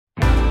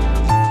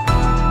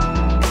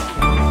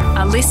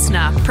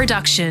listener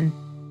production.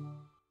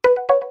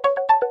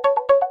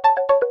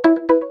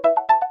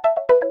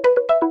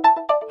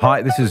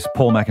 Hi, this is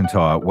Paul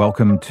McIntyre.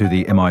 Welcome to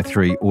the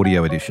MI3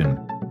 Audio Edition.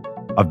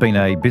 I've been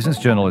a business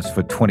journalist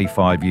for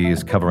 25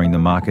 years covering the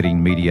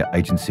marketing, media,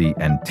 agency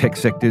and tech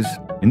sectors.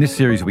 In this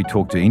series, we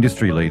talk to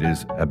industry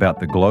leaders about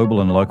the global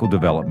and local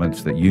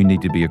developments that you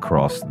need to be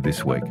across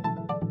this week.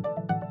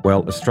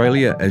 Well,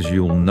 Australia, as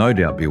you'll no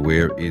doubt be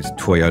aware, is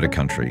Toyota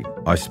country.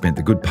 I spent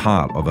the good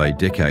part of a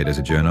decade as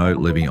a journo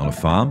living on a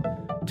farm,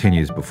 10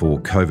 years before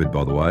COVID,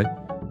 by the way.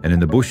 And in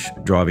the bush,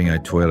 driving a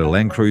Toyota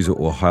Land Cruiser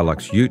or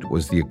Hilux Ute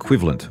was the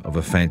equivalent of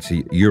a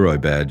fancy Euro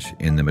badge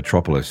in the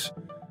metropolis.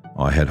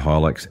 I had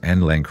Hilux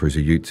and Land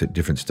Cruiser Utes at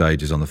different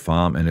stages on the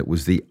farm, and it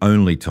was the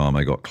only time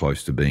I got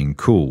close to being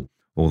cool,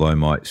 although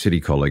my city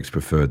colleagues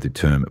preferred the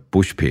term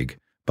bush pig.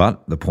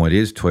 But the point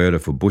is, Toyota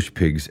for bush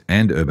pigs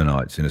and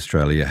urbanites in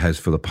Australia has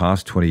for the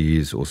past 20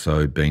 years or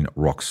so been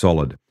rock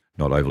solid,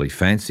 not overly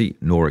fancy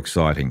nor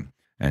exciting.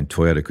 And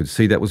Toyota could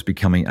see that was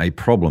becoming a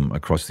problem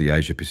across the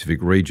Asia-Pacific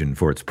region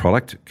for its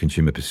product,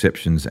 consumer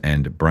perceptions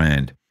and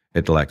brand.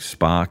 It lacked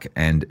spark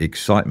and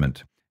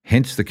excitement.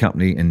 Hence, the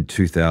company in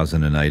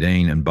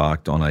 2018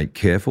 embarked on a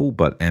careful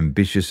but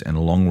ambitious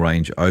and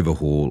long-range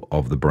overhaul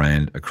of the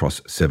brand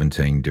across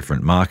 17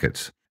 different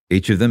markets.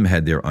 Each of them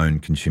had their own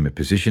consumer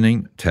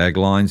positioning,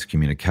 taglines,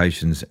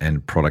 communications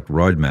and product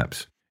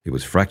roadmaps. It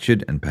was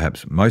fractured, and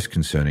perhaps most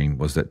concerning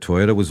was that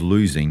Toyota was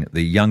losing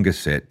the younger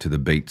set to the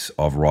beats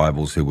of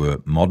rivals who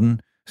were modern,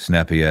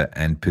 snappier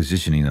and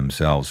positioning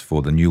themselves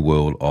for the new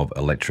world of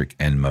electric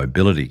and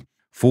mobility.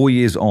 4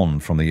 years on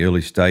from the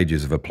early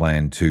stages of a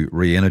plan to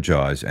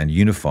re-energise and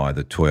unify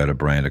the Toyota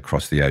brand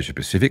across the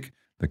Asia-Pacific,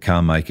 the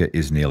car maker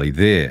is nearly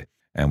there.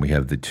 And we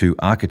have the two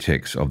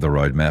architects of the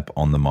roadmap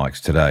on the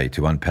mics today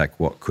to unpack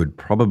what could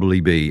probably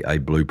be a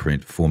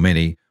blueprint for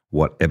many,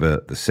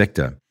 whatever the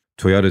sector.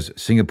 Toyota's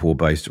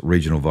Singapore-based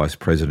Regional Vice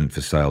President for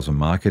Sales and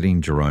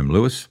Marketing, Jerome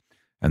Lewis,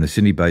 and the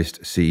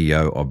Sydney-based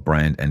CEO of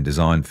brand and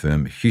design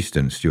firm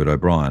Houston, Stuart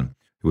O'Brien,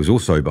 who is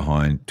also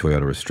behind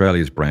Toyota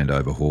Australia's brand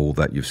overhaul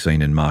that you've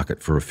seen in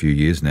market for a few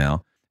years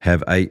now,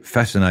 have a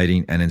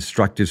fascinating and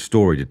instructive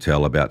story to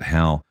tell about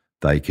how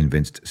they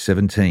convinced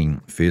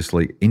 17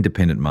 fiercely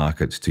independent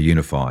markets to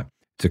unify.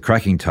 It's a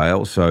cracking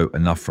tale, so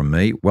enough from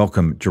me.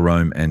 Welcome,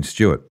 Jerome and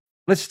Stuart.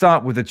 Let's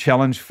start with the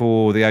challenge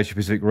for the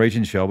Asia-Pacific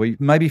region, shall we?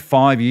 Maybe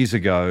 5 years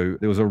ago,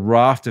 there was a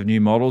raft of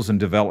new models and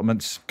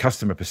developments,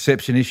 customer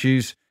perception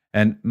issues,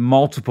 and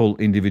multiple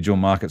individual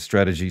market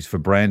strategies for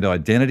brand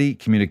identity,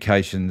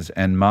 communications,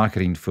 and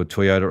marketing for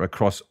Toyota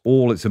across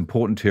all its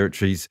important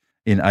territories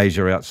in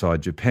Asia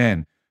outside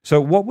Japan. So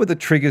what were the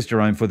triggers,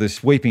 Jerome, for this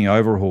sweeping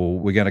overhaul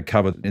we're going to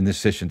cover in this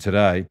session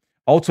today?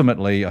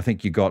 Ultimately, I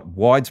think you got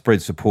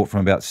widespread support from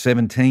about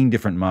 17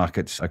 different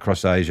markets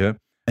across Asia,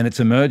 and it's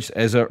emerged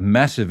as a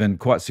massive and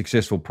quite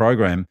successful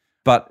program.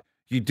 But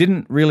you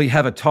didn't really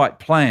have a tight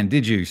plan,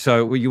 did you?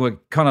 So you were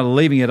kind of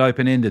leaving it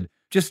open-ended.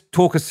 Just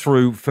talk us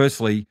through,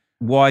 firstly,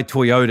 why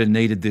Toyota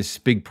needed this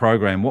big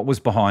program. What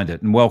was behind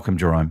it? And welcome,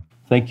 Jerome.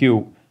 Thank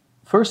you.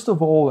 First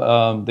of all,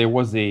 there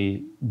was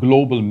a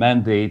global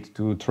mandate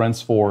to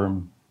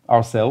transform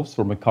ourselves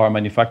from a car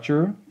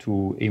manufacturer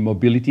to a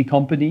mobility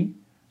company.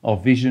 Our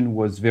vision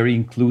was very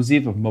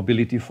inclusive of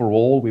mobility for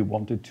all. We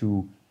wanted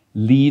to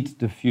lead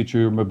the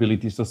future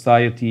mobility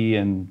society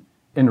and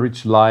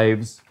enrich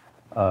lives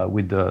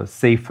with the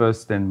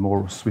safest and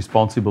most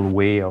responsible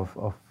way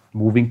of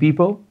moving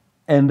people.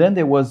 And then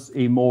there was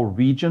a more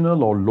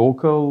regional or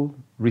local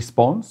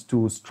response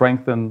to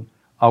strengthen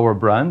our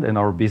brand and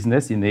our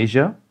business in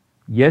Asia.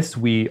 Yes,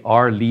 we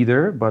are a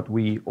leader, but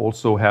we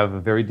also have a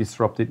very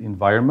disrupted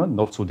environment,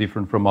 not so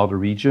different from other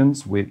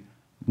regions, with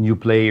new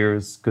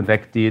players,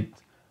 connected,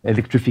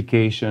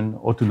 electrification,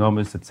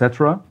 autonomous,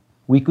 etc.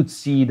 We could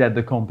see that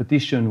the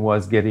competition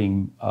was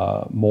getting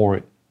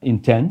more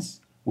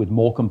intense, with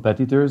more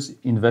competitors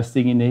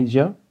investing in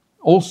Asia.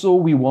 Also,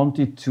 we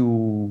wanted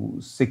to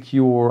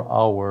secure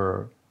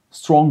our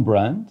strong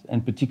brand,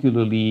 and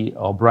particularly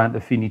our brand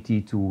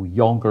affinity to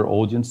younger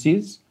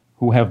audiences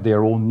who have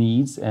their own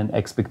needs and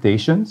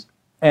expectations.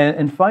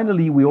 And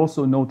finally, we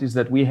also noticed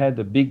that we had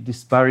a big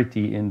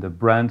disparity in the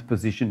brand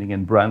positioning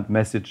and brand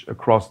message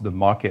across the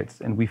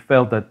markets. And we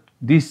felt that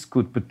this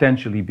could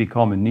potentially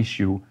become an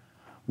issue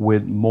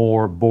with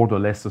more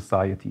borderless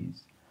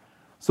societies.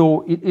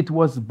 So it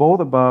was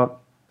both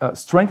about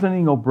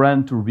strengthening our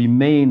brand to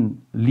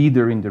remain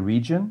leader in the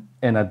region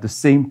and at the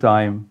same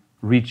time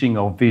reaching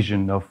our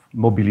vision of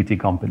mobility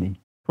company.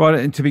 Right,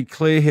 and to be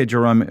clear here,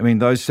 Jerome, I mean,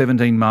 those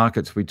 17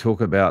 markets we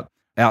talk about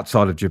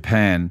outside of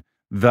Japan,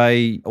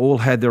 they all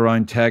had their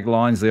own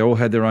taglines, they all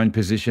had their own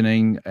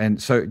positioning.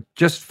 And so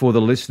just for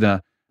the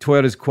listener,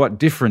 Toyota's quite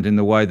different in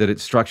the way that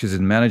it structures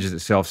and manages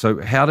itself.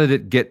 So how did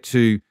it get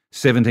to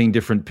 17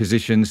 different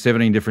positions,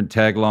 17 different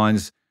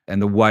taglines,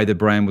 and the way the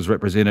brand was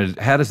represented?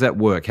 How does that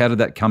work? How did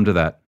that come to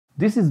that?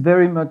 This is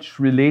very much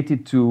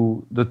related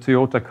to the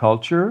Toyota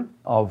culture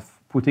of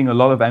putting a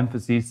lot of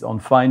emphasis on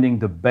finding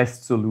the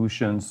best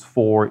solutions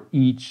for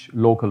each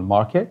local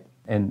market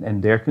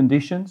and their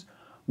conditions,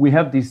 we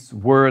have this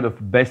word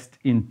of best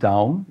in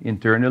town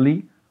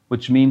internally,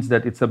 which means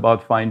that it's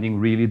about finding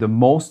really the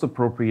most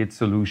appropriate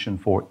solution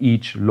for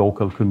each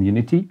local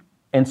community.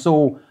 And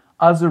so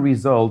as a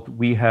result,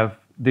 we have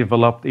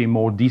developed a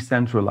more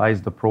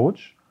decentralized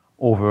approach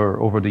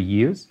over the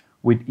years,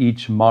 with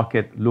each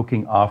market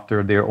looking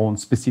after their own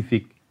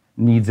specific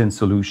needs and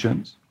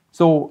solutions.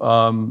 So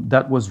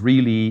that was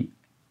really,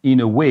 in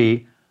a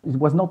way, it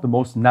was not the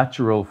most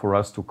natural for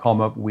us to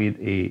come up with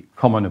a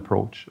common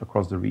approach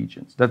across the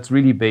regions. That's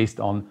really based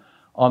on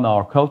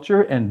our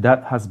culture, and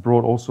that has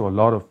brought also a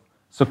lot of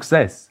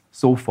success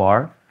so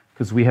far,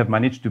 because we have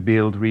managed to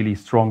build really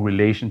strong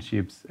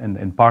relationships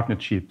and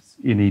partnerships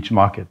in each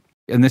market.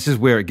 And this is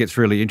where it gets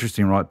really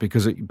interesting, right?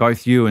 Because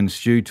both you and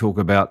Stu talk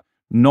about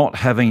not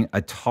having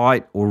a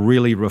tight or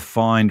really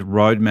refined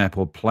roadmap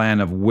or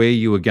plan of where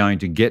you were going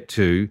to get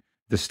to.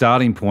 The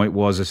starting point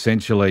was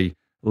essentially,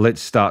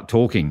 let's start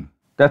talking.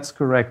 That's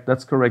correct.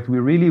 We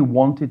really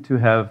wanted to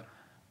have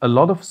a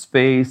lot of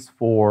space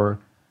for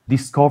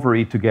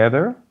discovery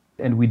together,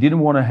 and we didn't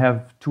want to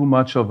have too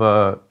much of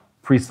a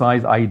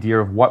precise idea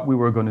of what we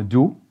were going to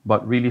do,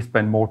 but really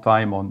spend more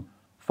time on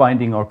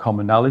finding our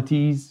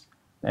commonalities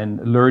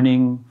and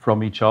learning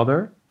from each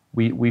other.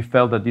 We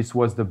felt that this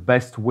was the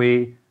best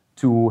way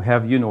to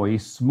have, a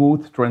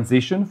smooth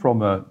transition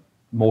from a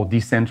more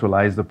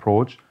decentralized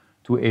approach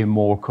to a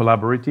more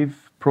collaborative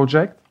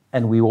project.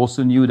 And we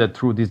also knew that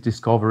through this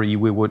discovery,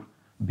 we would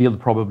build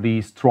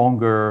probably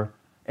stronger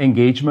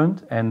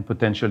engagement and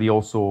potentially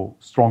also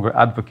stronger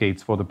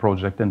advocates for the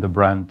project and the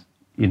brand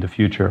in the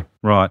future.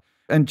 Right.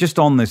 And just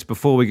on this,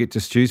 before we get to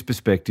Stu's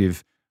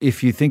perspective,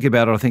 if you think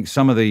about it, I think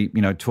some of the,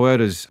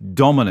 Toyota's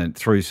dominant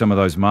through some of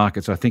those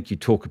markets. I think you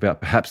talk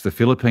about perhaps the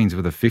Philippines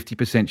with a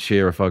 50%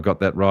 share, if I got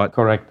that right.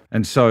 Correct.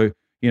 And so,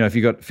 if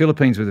you've got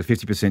Philippines with a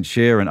 50%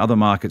 share and other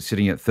markets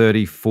sitting at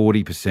 30,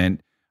 40%,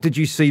 did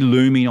you see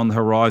looming on the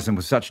horizon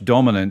with such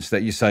dominance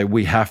that you say,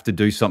 we have to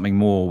do something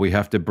more, we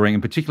have to bring,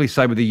 and particularly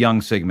say with the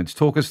young segments,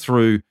 talk us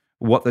through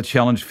what the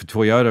challenge for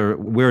Toyota,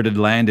 where it had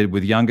landed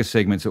with younger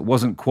segments. It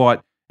wasn't quite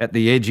at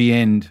the edgy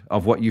end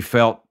of what you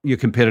felt your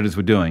competitors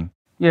were doing.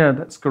 Yeah,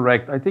 that's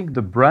correct. I think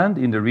the brand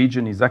in the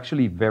region is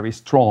actually very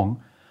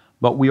strong,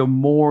 but we are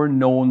more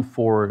known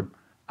for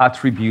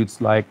attributes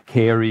like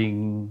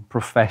caring,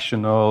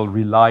 professional,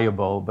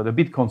 reliable, but a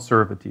bit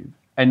conservative.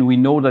 And we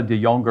know that the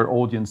younger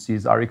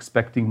audiences are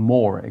expecting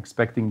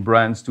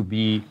brands to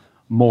be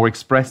more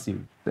expressive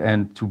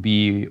and to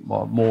be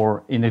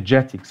more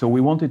energetic. So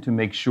we wanted to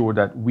make sure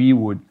that we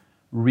would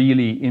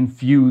really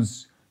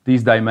infuse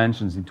these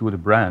dimensions into the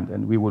brand,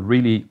 and we would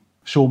really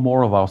show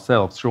more of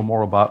ourselves, show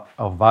more about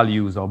our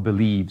values, our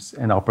beliefs,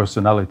 and our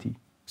personality.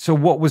 So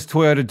what was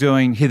Toyota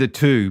doing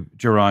hitherto,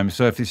 Jerome?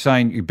 So if you're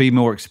saying you be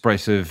more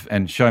expressive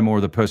and show more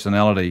of the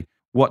personality,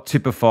 what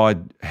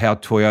typified how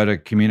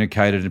Toyota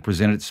communicated and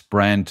presented its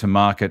brand to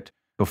market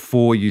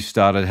before you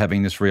started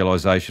having this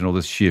realization or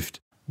this shift?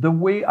 The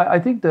way, I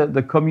think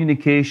the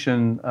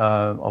communication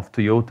of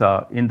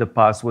Toyota in the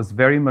past was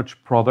very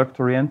much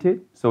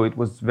product-oriented. So it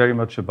was very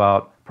much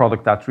about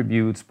product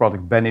attributes,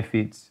 product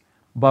benefits,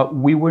 but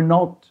we were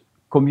not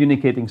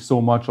communicating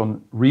so much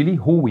on really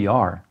who we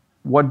are.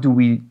 What do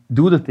we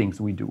do, the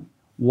things we do?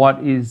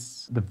 What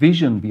is the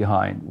vision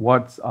behind?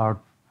 What's our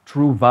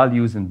true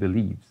values and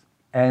beliefs?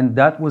 And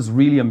that was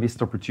really a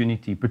missed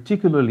opportunity,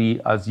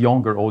 particularly as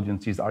younger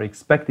audiences are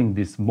expecting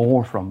this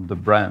more from the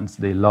brands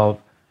they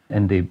love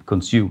and they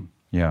consume.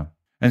 Yeah.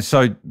 And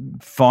so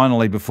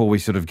finally, before we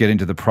sort of get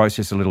into the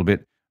process a little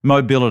bit,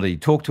 mobility.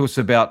 Talk to us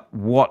about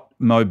what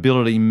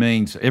mobility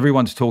means.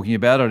 Everyone's talking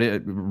about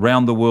it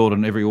around the world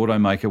and every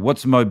automaker.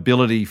 What's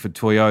mobility for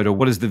Toyota?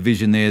 What is the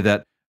vision there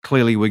that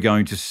clearly we're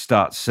going to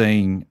start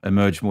seeing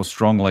emerge more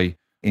strongly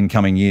in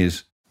coming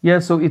years? Yeah,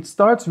 so it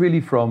starts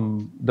really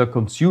from the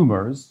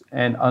consumers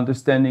and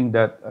understanding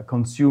that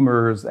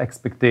consumers'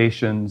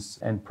 expectations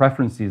and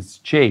preferences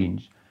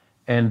change,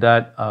 and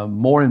that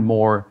more and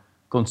more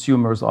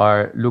consumers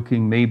are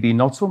looking maybe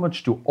not so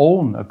much to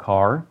own a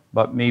car,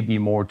 but maybe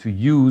more to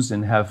use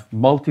and have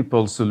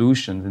multiple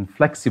solutions and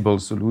flexible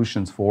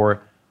solutions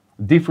for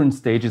different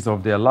stages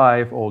of their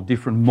life or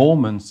different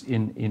moments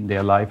in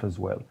their life as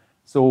well.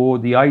 So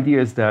the idea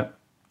is that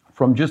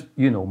from just,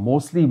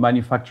 mostly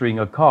manufacturing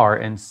a car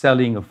and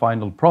selling a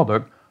final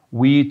product,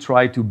 we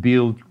try to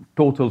build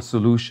total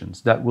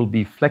solutions that will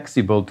be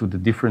flexible to the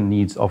different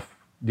needs of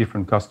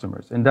different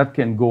customers. And that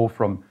can go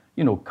from,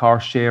 car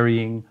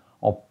sharing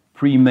or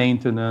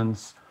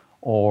pre-maintenance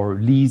or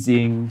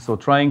leasing. So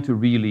trying to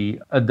really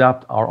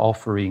adapt our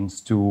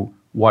offerings to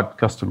what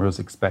customers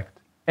expect.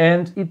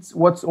 And it's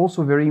what's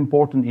also very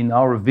important in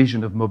our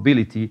vision of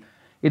mobility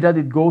is that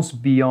it goes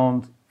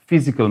beyond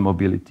physical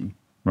mobility.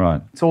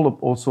 Right. It's all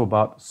also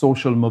about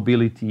social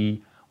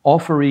mobility,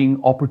 offering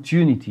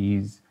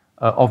opportunities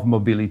of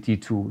mobility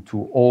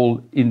to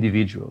all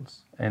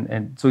individuals.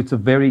 And so it's a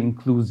very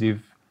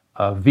inclusive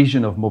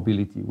vision of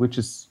mobility, which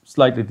is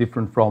slightly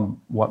different from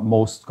what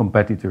most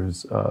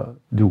competitors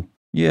do.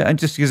 Yeah, and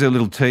just to give a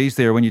little tease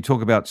there, when you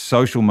talk about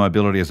social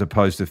mobility as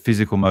opposed to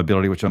physical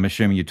mobility, which I'm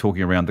assuming you're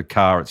talking around the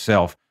car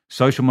itself.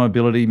 social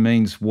mobility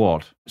means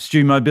what?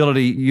 Stu,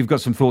 mobility, you've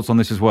got some thoughts on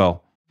this as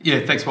well.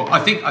 Yeah, thanks, Paul.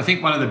 I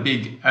think one of the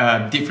big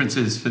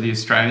differences for the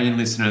Australian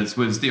listeners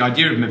was the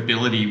idea of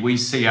mobility. We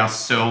see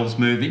ourselves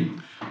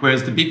moving,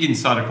 whereas the big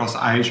insight across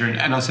Asia,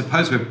 and I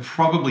suppose we've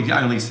probably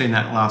only seen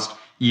that last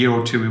year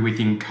or two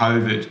within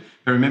COVID.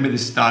 But remember,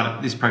 this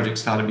project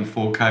started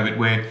before COVID,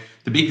 where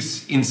the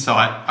biggest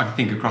insight I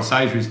think across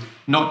Asia is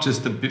not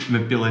just the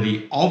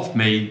mobility of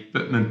me,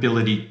 but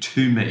mobility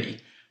to me,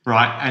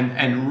 right?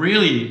 And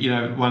really,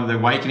 one of the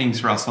awakenings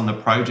for us on the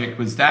project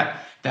was that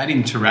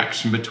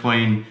interaction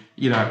between,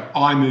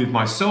 I move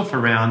myself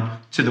around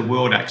to the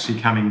world actually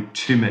coming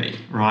to me,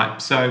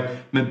 right? So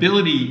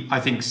mobility, I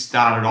think,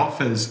 started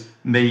off as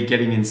me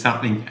getting in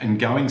something and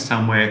going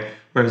somewhere,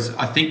 whereas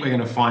I think we're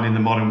going to find in the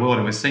modern world,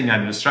 and we're seeing that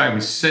in Australia,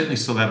 we certainly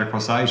saw that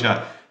across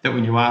Asia, that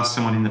when you ask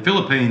someone in the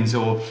Philippines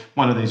or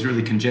one of these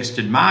really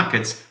congested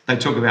markets, they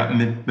talk about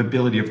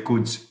mobility of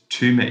goods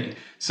to me.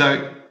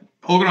 So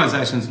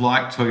organisations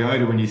like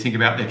Toyota, when you think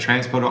about their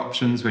transport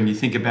options, when you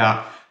think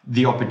about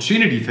the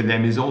opportunity for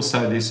them, is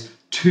also this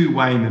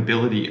two-way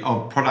mobility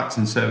of products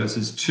and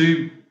services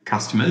to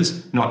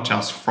customers, not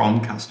just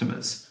from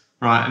customers,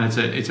 right?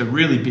 And it's a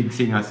really big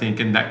thing, I think,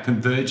 and that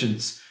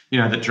convergence,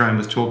 that Jerome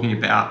was talking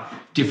about,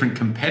 different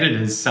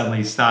competitors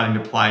suddenly starting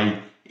to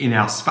play in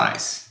our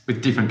space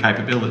with different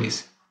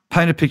capabilities.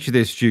 Paint a picture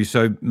there, Stu.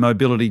 So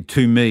mobility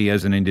to me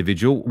as an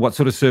individual, what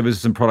sort of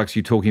services and products are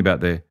you talking about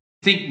there?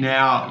 I think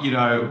now,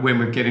 when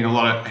we're getting a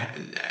lot of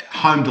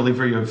home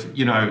delivery of,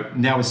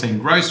 now we're seeing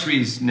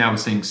groceries, now we're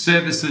seeing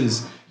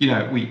services.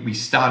 We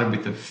started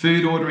with the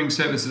food ordering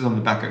services on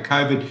the back of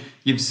COVID.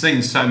 You've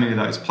seen so many of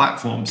those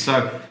platforms.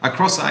 So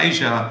across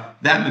Asia,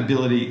 that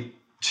mobility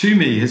to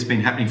me has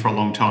been happening for a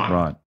long time.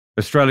 Right.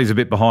 Australia's a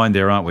bit behind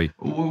there, aren't we?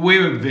 We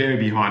were very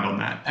behind on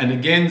that. And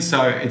again,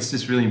 so it's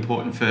just really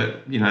important for,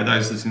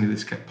 those listening to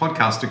this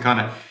podcast to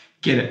kind of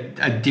get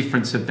a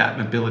difference of that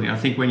mobility. I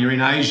think when you're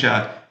in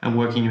Asia and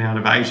working out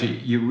of Asia,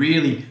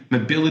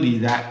 mobility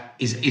that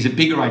is a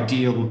bigger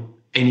ideal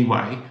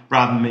anyway,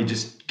 rather than me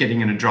just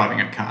getting in and driving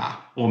a car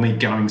or me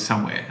going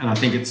somewhere. And I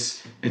think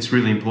it's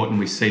really important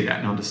we see that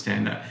and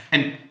understand that.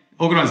 And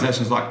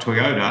organisations like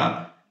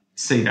Toyota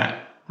see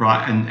that,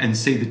 right? And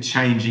see the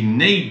changing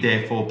need,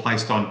 therefore,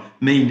 placed on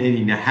me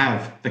needing to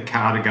have the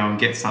car to go and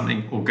get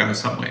something or go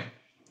somewhere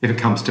if it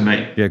comes to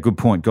me. Yeah, good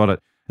point. Got it.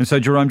 And so,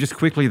 Jerome, just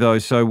quickly though,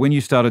 so when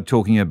you started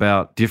talking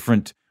about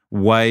different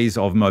ways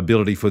of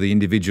mobility for the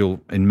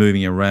individual and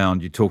moving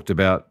around, you talked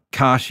about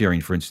car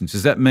sharing, for instance.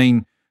 Does that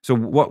mean, so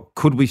what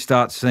could we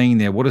start seeing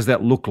there? What does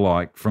that look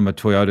like from a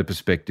Toyota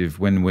perspective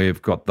when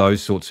we've got that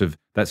sort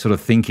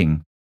of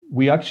thinking?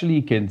 We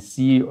actually can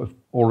see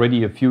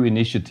already a few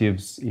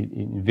initiatives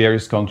in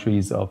various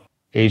countries of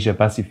Asia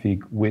Pacific,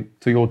 with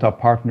Toyota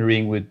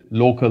partnering with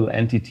local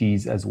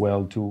entities as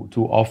well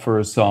to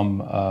offer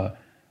some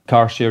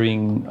car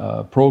sharing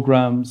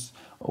programs,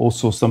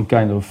 also some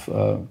kind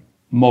of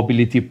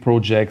mobility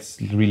projects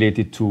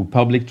related to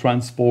public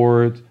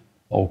transport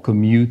or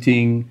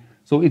commuting.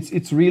 So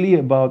it's really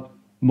about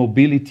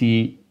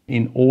mobility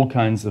in all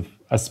kinds of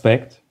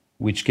aspects,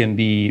 which can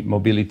be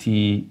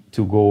mobility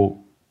to go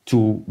to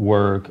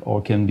work,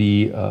 or can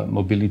be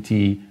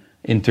mobility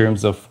in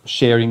terms of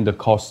sharing the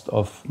cost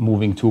of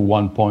moving to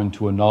one point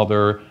to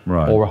another,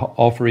 right, or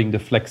offering the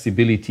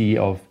flexibility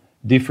of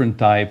different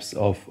types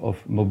of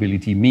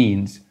mobility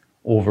means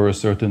over a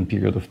certain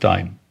period of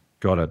time.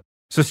 Got it.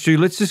 So Stu,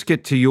 let's just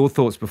get to your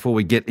thoughts before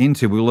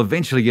we'll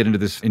eventually get into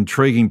this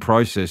intriguing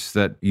process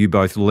that you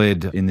both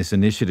led in this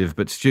initiative.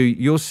 But Stu,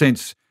 your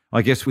sense,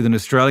 I guess, with an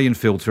Australian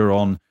filter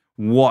on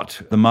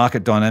what the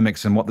market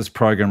dynamics and what this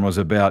program was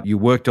about. You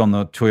worked on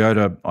the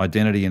Toyota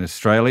identity in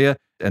Australia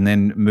and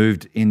then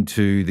moved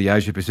into the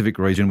Asia Pacific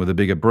region with a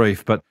bigger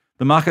brief. But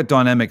the market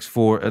dynamics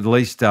for at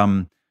least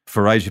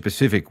for Asia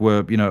Pacific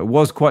were, it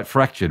was quite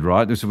fractured,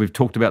 right? We've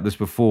talked about this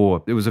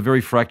before. It was a very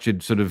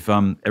fractured sort of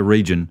a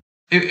region.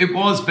 It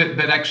was, but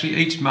actually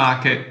each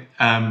market,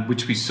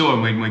 which we saw,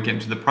 and when we get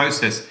into the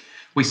process,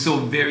 we saw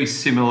very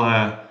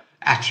similar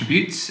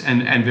attributes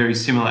and very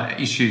similar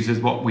issues as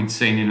what we'd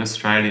seen in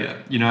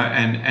Australia,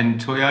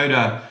 and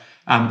Toyota,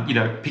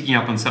 picking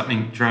up on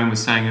something Jerome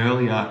was saying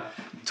earlier,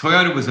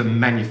 Toyota was a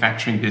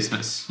manufacturing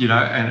business,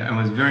 and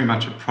was very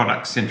much a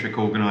product-centric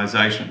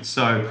organisation.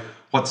 So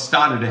what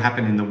started to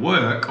happen in the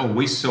work, or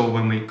we saw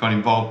when we got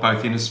involved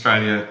both in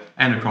Australia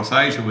and across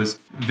Asia, was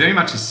very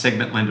much a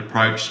segment-led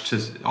approach to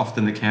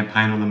often the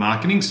campaign or the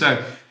marketing.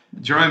 So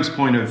Jerome's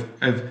point of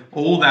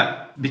all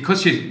that,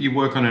 because you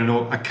work on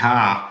a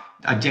car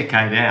a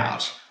decade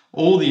out,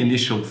 all the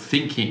initial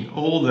thinking,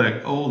 all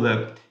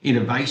the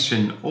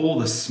innovation, all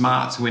the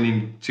smarts went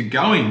into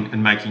going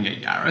and making a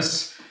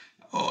Yaris.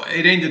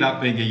 It ended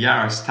up being a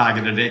Yaris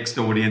targeted X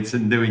audience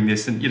and doing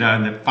this, and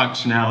and the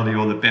functionality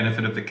or the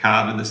benefit of the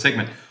car to the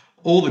segment.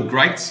 All the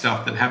great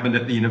stuff that happened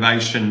at the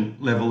innovation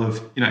level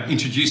of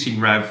introducing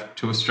RAV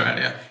to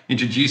Australia,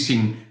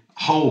 introducing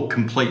whole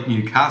complete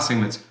new car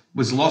segments,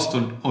 was lost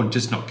or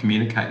just not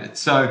communicated.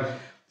 So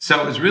So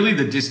it was really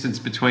the distance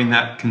between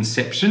that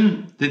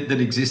conception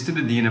that existed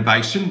and the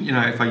innovation. You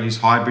know, if I use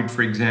hybrid,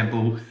 for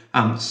example,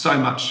 so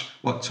much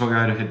what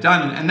Toyota had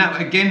done. And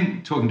that,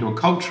 again, talking to a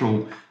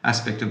cultural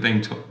aspect of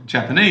being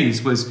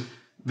Japanese, was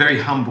very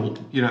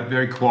humbled, you know,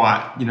 very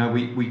quiet. You know,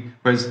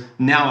 whereas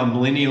now a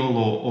millennial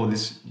or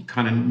this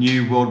kind of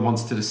new world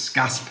wants to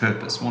discuss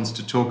purpose, wants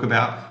to talk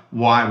about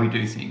why we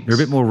do things. They're a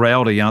bit more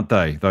rowdy, aren't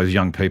they, those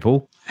young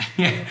people?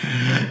 Yeah,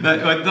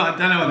 I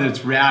don't know whether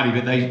it's rowdy,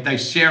 but they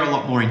share a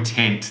lot more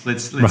intent.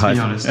 Let's be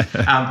honest.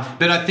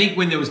 But I think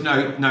when there was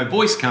no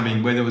voice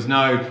coming, where there was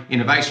no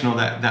innovation or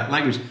that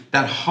language,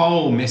 that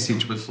whole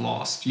message was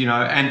lost. You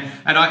know, and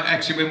I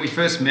actually, when we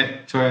first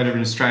met Toyota in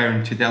Australia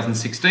in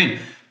 2016.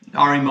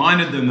 I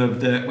reminded them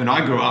of when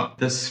I grew up,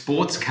 the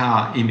sports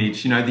car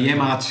image, you know, the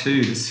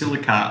MR2, the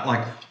Silica,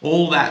 like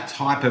all that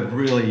type of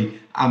really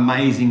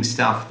amazing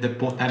stuff that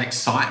brought that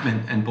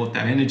excitement and brought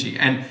that energy.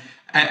 And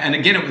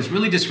again, it was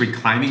really just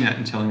reclaiming that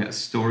and telling that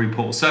story,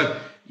 Paul. So,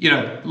 you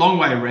know, long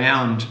way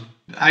around,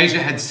 Asia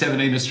had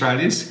 17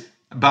 Australias,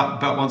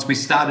 but once we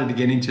started to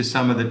get into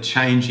some of the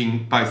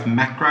changing, both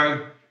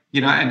macro,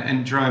 you know,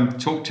 and Jerome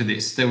talked to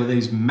this, there were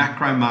these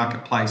macro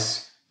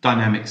marketplace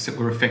dynamics that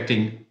were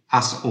affecting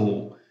us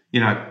all. You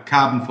know,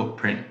 carbon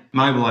footprint,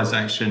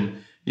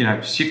 mobilisation, you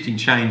know, shifting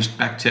change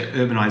back to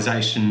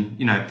urbanisation,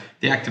 you know,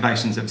 the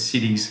activations of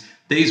cities.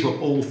 These were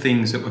all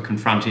things that were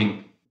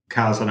confronting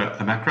cars on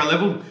a macro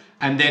level.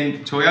 And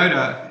then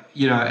Toyota,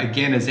 you know,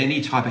 again, as any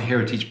type of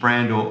heritage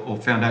brand or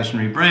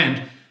foundationary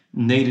brand,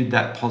 needed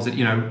that positive,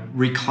 you know,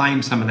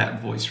 reclaim some of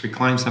that voice,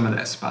 reclaim some of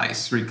that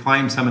space,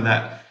 reclaim some of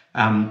that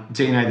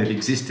DNA that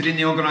existed in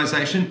the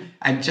organisation,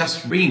 and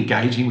just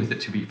re-engaging with it,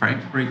 to be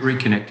frank,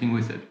 reconnecting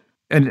with it.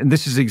 And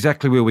this is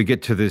exactly where we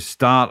get to the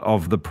start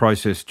of the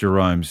process,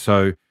 Jerome.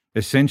 So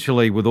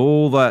essentially, with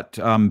all that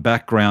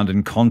background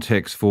and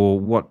context for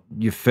what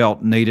you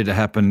felt needed to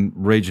happen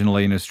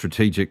regionally in a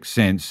strategic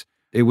sense,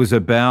 it was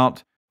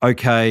about,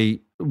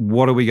 okay,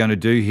 what are we going to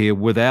do here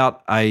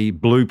without a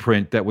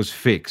blueprint that was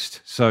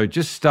fixed? So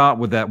just start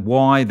with that,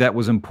 why that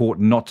was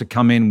important, not to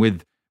come in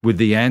with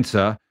the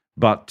answer,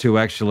 but to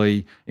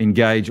actually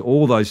engage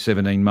all those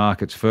 17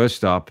 markets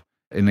first up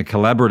in a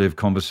collaborative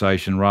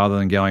conversation rather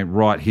than going,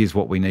 right, here's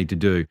what we need to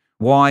do.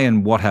 Why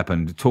and what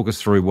happened? Talk us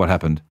through what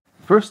happened.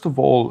 First of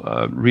all,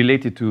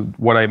 related to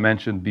what I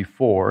mentioned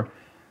before,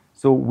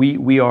 so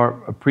we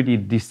are a pretty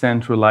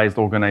decentralized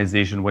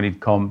organization when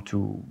it comes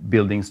to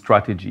building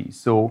strategy.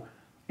 So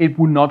it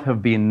would not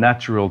have been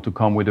natural to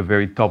come with a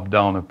very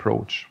top-down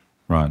approach.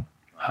 Right.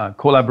 A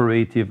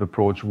collaborative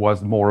approach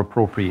was more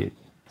appropriate.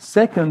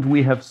 Second,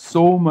 we have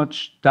so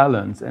much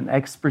talent and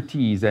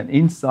expertise and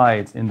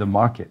insights in the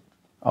market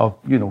of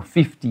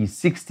 50,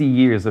 60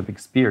 years of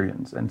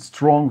experience and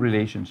strong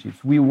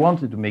relationships. We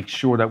wanted to make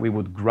sure that we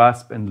would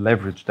grasp and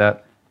leverage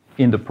that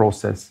in the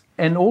process.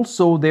 And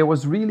also there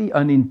was really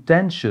an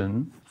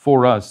intention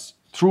for us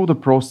through the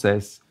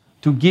process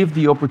to give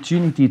the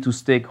opportunity to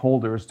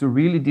stakeholders to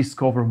really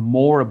discover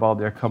more about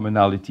their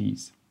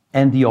commonalities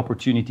and the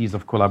opportunities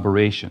of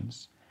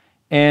collaborations,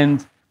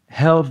 and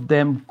help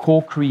them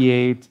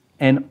co-create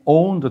and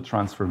own the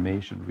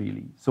transformation,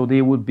 really. So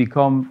they would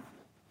become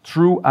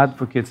true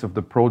advocates of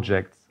the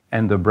project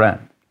and the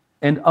brand.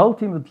 And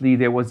ultimately,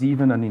 there was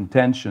even an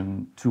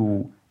intention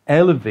to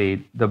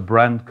elevate the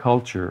brand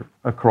culture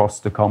across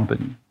the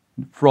company,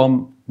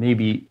 from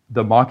maybe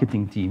the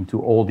marketing team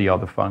to all the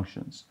other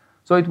functions.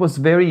 So it was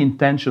very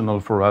intentional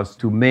for us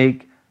to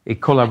make a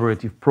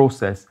collaborative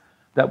process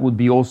that would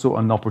be also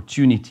an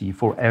opportunity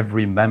for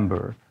every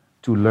member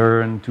to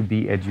learn, to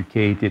be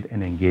educated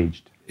and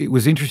engaged. It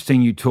was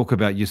interesting you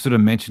sort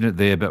of mentioned it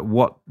there, but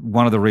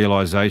one of the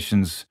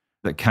realizations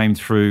that came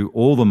through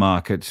all the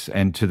markets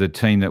and to the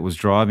team that was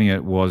driving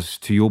it was,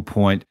 to your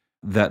point,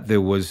 that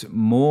there was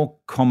more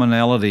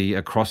commonality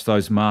across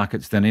those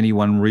markets than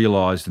anyone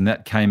realized, and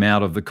that came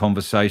out of the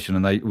conversation,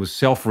 and it was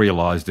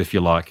self-realized, if you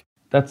like.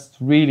 That's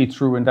really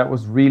true, and that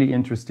was really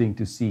interesting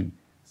to see.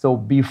 So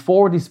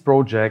before this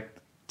project,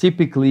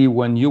 typically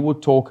when you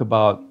would talk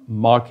about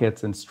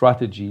markets and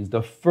strategies,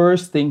 the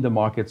first thing the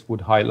markets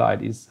would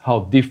highlight is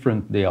how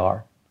different they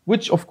are.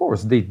 Which, of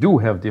course, they do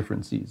have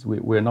differences.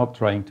 We're not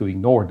trying to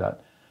ignore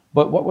that.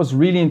 But what was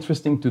really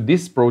interesting to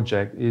this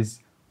project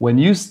is when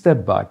you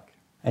step back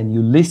and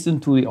you listen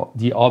to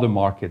the other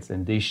markets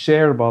and they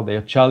share about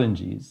their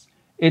challenges,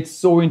 it's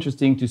so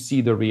interesting to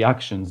see the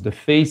reactions, the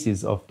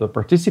faces of the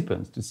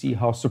participants, to see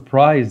how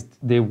surprised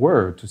they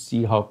were, to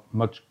see how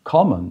much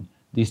common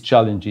these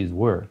challenges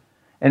were.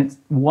 And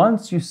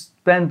once you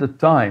spend the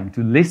time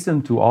to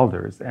listen to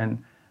others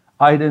and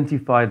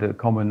identify the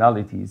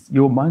commonalities,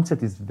 your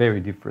mindset is very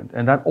different.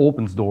 And that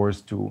opens doors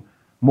to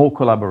more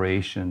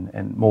collaboration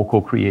and more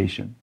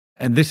co-creation.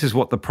 And this is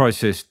what the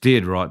process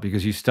did, right?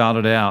 Because you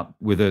started out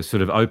with a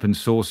sort of open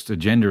sourced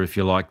agenda, if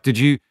you like. Did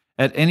you,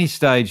 at any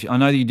stage, I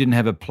know that you didn't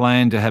have a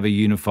plan to have a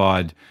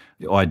unified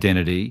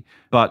identity,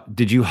 but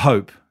did you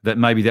hope that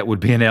maybe that would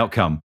be an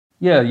outcome?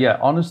 Yeah.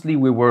 Honestly,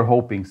 we were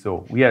hoping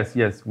so. Yes.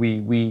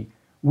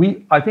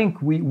 I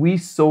think we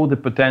saw the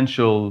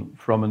potential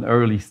from an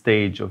early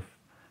stage of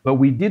But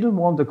we didn't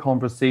want the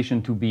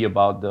conversation to be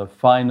about the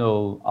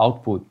final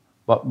output,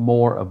 but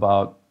more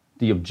about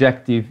the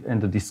objective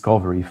and the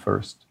discovery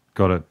first.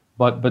 Got it.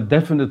 But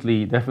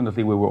definitely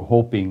we were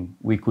hoping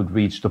we could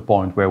reach the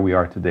point where we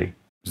are today.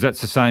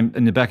 That's the same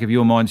in the back of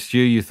your mind, Stu?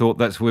 You thought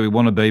that's where we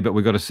want to be, but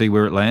we've got to see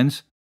where it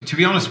lands? To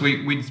be honest,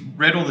 we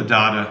read all the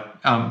data.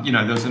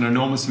 There's an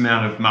enormous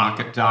amount of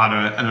market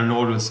data and an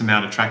enormous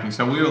amount of tracking.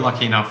 So we were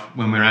lucky enough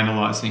when we were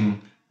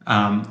analysing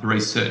the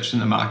research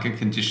and the market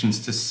conditions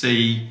to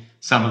see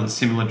some of the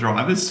similar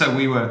drivers. So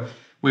we were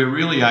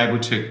really able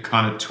to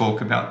kind of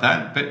talk about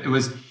that. But it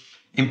was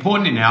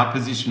important in our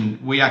position,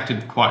 we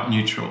acted quite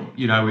neutral,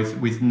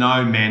 with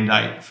no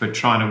mandate for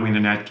trying to win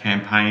an ad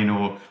campaign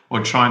or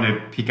trying to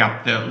pick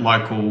up the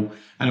local.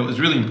 And it was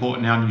really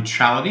important. Our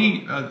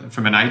neutrality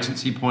from an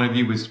agency point of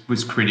view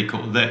was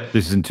critical. That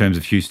this is in terms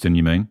of Houston,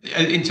 you mean?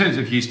 In terms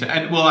of Houston.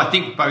 And well, I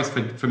think both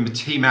from a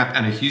TMAP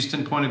and a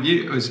Houston point of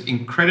view, it was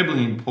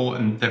incredibly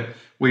important that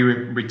we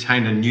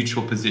retained a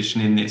neutral position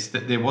in this,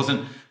 that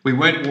we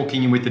weren't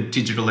walking in with a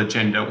digital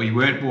agenda. We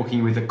weren't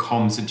walking with a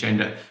comms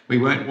agenda. We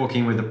weren't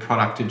walking with a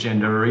product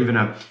agenda or even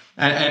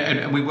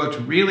and we worked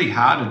really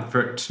hard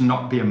for it to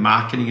not be a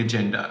marketing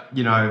agenda.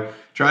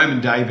 Jerome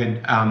and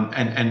David,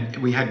 and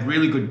we had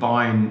really good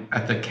buy-in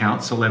at the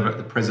council level, at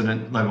the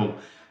president level,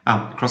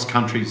 across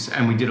countries.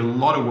 And we did a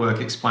lot of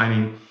work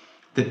explaining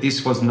that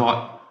this was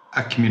not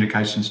a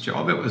communications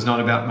job. It was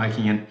not about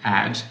making an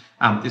ad.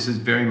 This is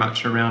very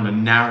much around a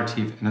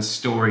narrative and a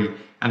story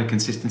and a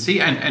consistency.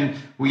 And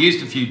we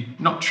used a few,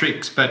 not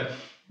tricks, but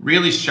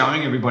really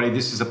showing everybody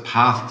this is a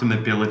path to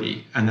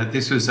mobility, and that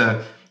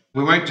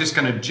we weren't just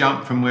going to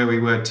jump from where we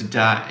were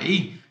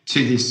today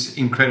to this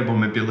incredible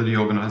mobility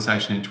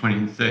organisation in 20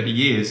 and 30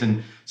 years.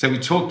 And so we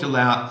talked a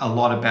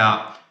lot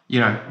about,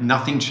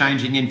 nothing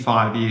changing in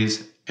 5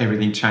 years,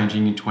 everything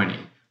changing in 20,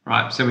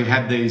 right? So we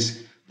had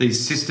these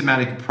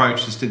systematic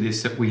approaches to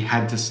this, that we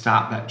had to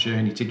start that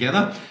journey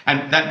together.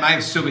 And that may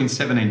have still been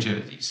 17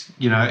 jerseys.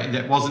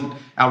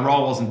 Our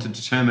role wasn't to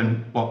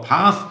determine what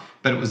path,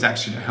 but it was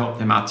actually to help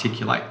them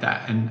articulate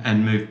that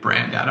and move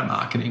brand out of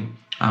marketing.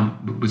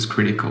 Was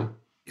critical.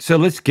 So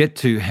let's get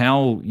to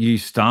how you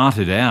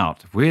started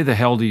out. Where the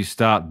hell do you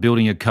start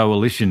building a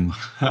coalition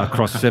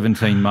across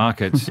 17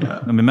 markets? Yeah.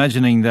 I'm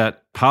imagining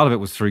that part of it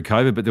was through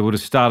COVID, but they would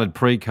have started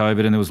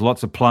pre-COVID, and there was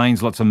lots of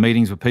planes, lots of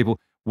meetings with people.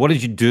 What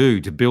did you do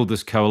to build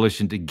this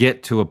coalition to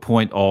get to a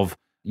point of,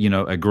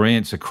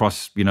 agreements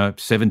across,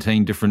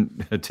 17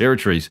 different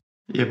territories?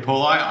 Yeah,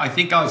 Paul, I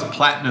think I was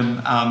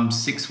platinum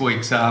 6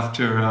 weeks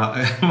after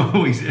I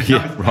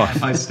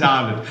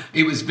started.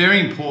 It was very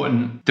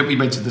important that we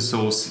went to the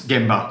source,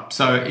 Gemba.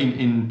 So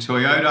in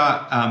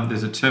Toyota,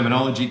 there's a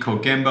terminology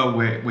called Gemba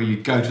where you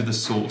go to the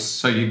source.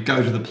 So you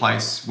go to the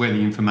place where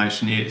the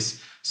information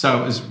is. So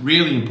it was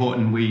really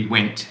important we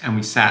went and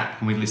we sat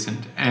and we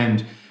listened.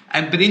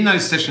 But in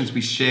those sessions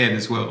we shared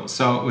as well.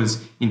 So it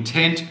was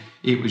intent.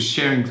 It was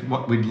sharing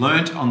what we'd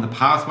learnt on the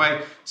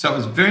pathway. So it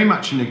was very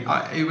much,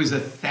 it was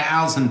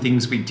 1,000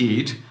 things we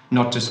did,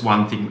 not just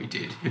one thing we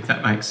did, if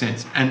that makes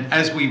sense. And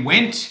as we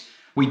went,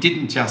 we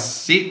didn't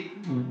just sit,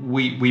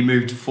 we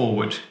moved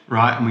forward,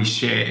 right? And we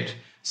shared.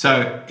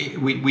 So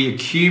we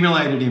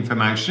accumulated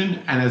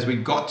information. And as we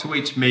got to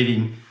each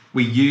meeting,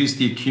 we used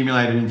the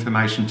accumulated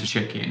information to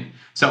check in.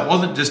 So it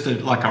wasn't just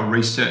like a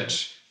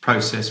research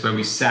process where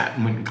we sat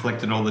and went and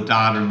collected all the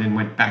data and then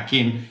went back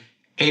in.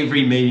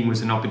 Every meeting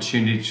was an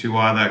opportunity to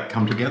either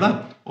come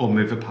together or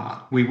move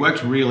apart. We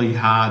worked really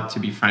hard, to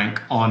be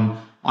frank, on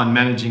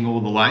managing all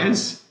the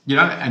layers,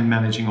 and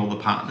managing all the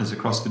partners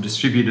across the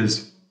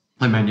distributors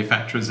and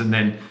manufacturers. And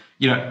then,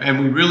 and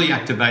we really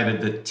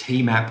activated the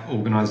TMAP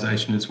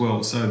organisation as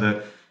well. So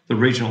the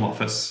regional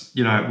office,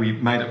 we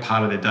made it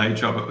part of their day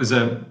job. It was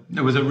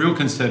a real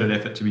concerted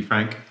effort, to be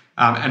frank.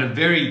 And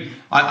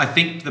I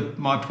think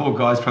my poor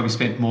guys probably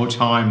spent more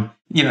time,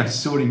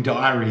 sorting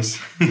diaries,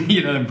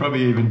 and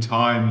probably even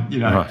time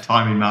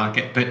in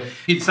market. But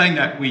in saying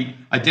that, we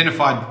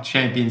identified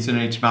champions in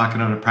each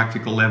market on a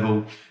practical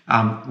level.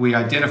 We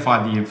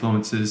identified the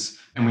influencers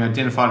and we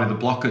identified the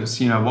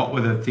blockers. What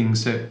were the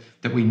things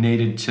that we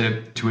needed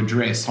to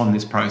address on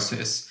this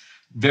process?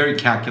 Very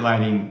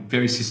calculating,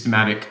 very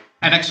systematic,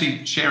 and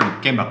actually sharing.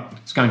 Gemba,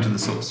 it's going to the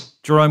source.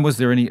 Jerome, was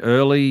there any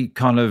early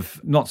kind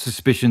of, not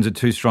suspicions are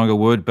too strong a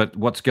word, but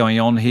what's going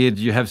on here? Did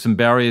you have some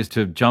barriers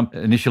to jump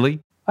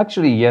initially?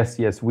 Actually,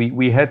 yes.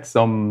 We had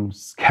some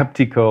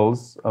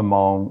skepticals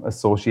among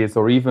associates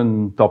or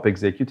even top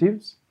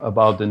executives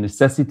about the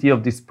necessity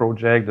of this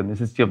project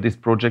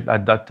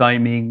at that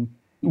timing.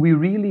 We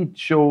really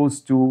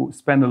chose to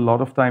spend a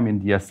lot of time in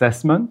the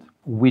assessment,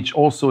 which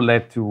also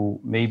led to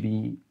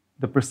maybe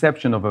the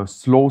perception of a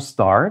slow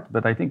start.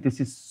 But I think this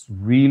is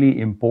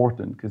really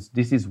important because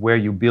this is where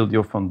you build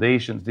your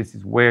foundations. This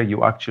is where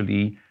you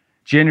actually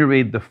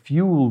generate the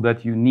fuel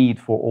that you need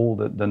for all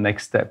the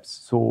next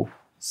steps. So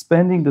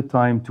spending the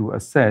time to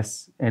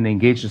assess and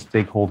engage the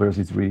stakeholders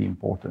is really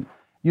important.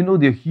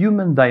 The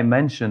human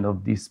dimension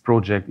of this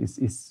project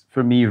is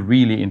for me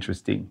really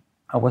interesting.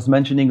 I was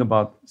mentioning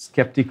about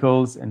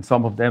skepticals and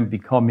some of them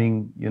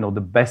becoming,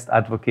 the best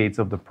advocates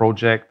of the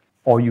project,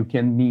 or you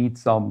can meet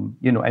some,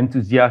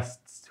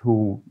 enthusiasts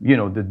who,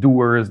 the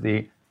doers,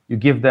 you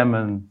give them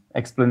an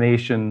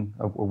explanation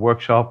of a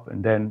workshop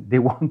and then they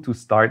want to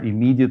start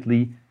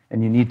immediately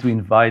and you need to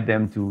invite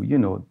them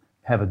to,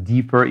 have a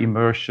deeper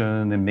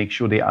immersion and make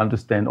sure they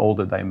understand all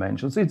the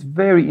dimensions. So it's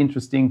very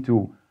interesting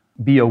to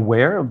be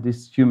aware of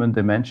this human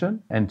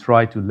dimension and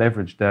try to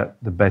leverage that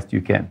the best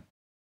you can.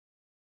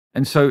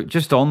 And so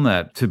just on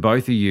that, to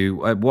both of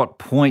you, at what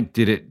point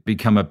did it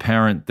become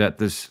apparent that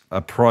this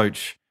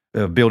approach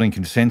of building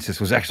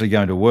consensus was actually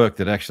going to work,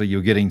 that actually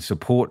you're getting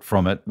support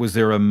from it? Was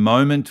there a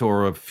moment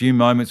or a few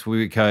moments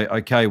where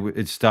okay,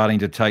 it's starting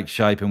to take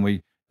shape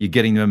and you're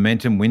getting the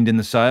momentum, wind in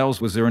the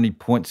sails? Was there any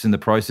points in the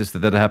process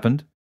that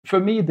happened? For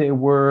me, there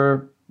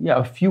were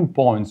a few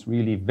points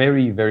really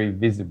very, very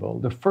visible.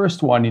 The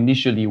first one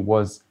initially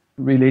was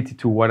related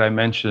to what I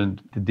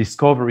mentioned, the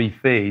discovery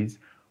phase,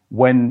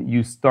 when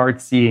you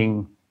start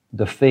seeing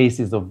the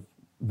faces of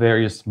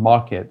various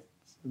market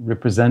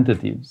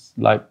representatives,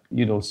 like,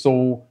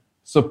 so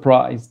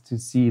surprised to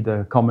see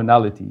the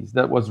commonalities.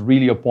 That was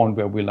really a point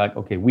where we're like,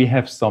 okay, we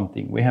have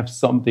something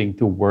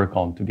to work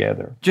on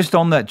together. Just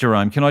on that,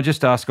 Jerome, can I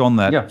just ask on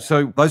that? Yeah.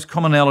 So those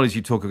commonalities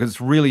you talk about, it's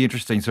really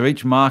interesting. So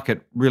each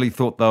market really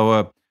thought they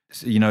were,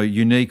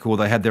 unique, or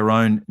they had their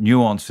own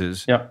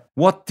nuances. Yeah.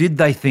 What did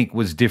they think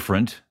was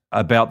different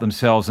about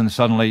themselves and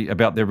suddenly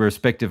about their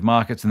respective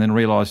markets, and then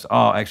realized,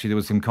 actually there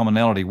was some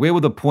commonality? Where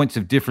were the points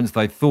of difference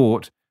they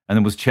thought and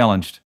then was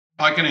challenged?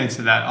 I can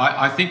answer that.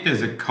 I think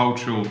there's a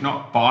cultural,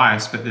 not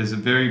bias, but there's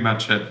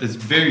there's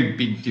very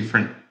big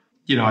different,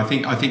 I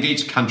think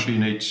each country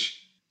and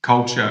each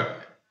culture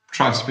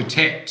tries to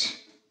protect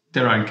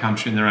their own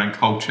country and their own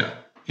culture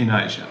in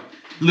Asia.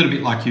 A little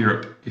bit like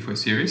Europe, if we're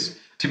serious.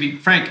 To be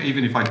frank,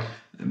 even if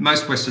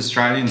most West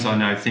Australians I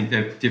know think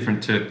they're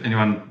different to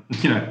anyone,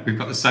 we've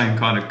got the same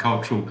kind of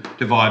cultural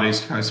divide,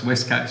 East Coast,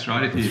 West Coast,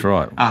 right? If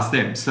you ask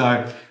them.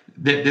 So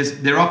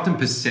they're often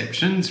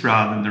perceptions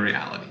rather than the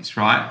realities,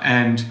 right?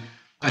 And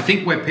I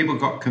think where people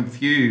got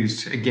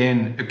confused,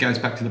 again, it goes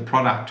back to the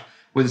product,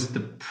 was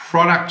the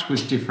product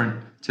was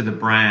different to the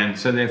brand.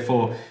 So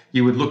therefore,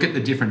 you would look at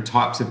the different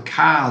types of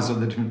cars or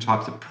the different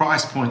types of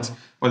price points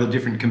or the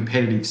different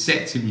competitive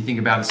sets. If you think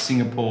about a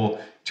Singapore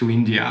to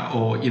India,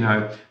 or,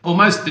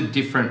 almost the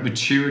different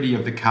maturity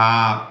of the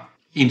car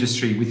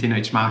industry within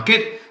each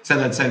market. So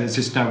they'd say there's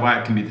just no way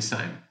it can be the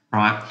same,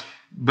 right?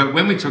 But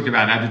when we talk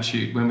about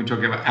attitude, when we talk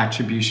about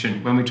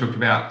attribution, when we talk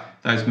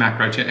about those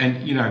macro,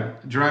 and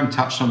Jerome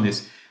touched on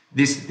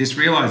this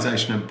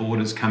realization of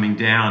borders coming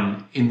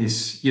down in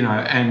this,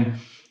 and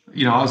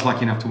I was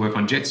lucky enough to work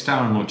on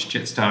Jetstar and launch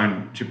Jetstar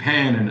in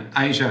Japan and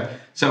Asia.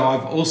 So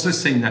I've also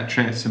seen that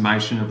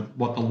transformation of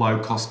what the low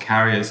cost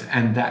carriers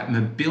and that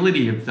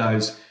mobility of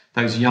those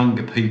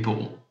younger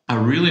people are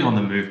really on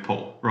the move,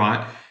 Paul,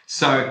 right?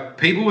 So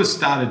people have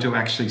started to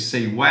actually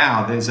see,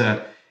 wow,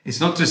 it's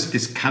not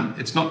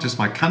just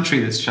my country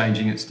that's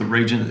changing, it's the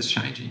region that's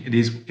changing. It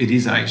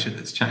is Asia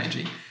that's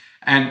changing.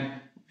 And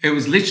it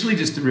was literally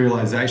just a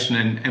realization.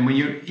 And when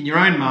you're in your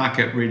own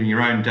market, reading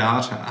your own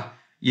data,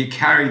 you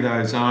carry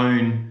those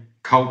own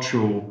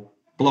cultural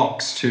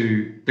blocks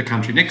to the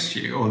country next to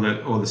you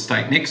or the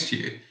state next to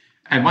you.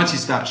 And once you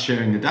start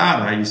sharing the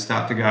data, you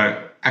start to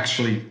go,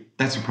 actually,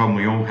 that's a problem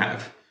we all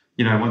have.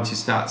 Once you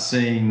start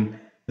seeing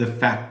the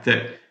fact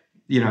that,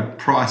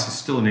 price is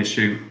still an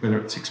issue, whether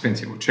it's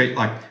expensive or cheap,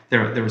 like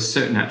there are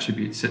certain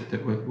attributes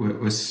that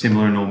were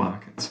similar in all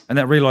markets. And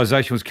that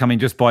realization was coming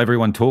just by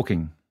everyone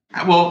talking.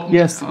 Well,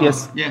 yes,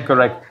 yeah,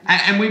 correct.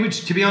 And we would,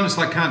 to be honest,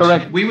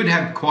 we would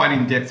have quite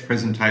in-depth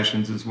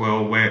presentations as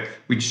well, where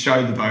we'd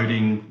show the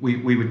voting.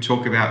 We would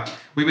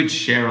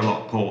share a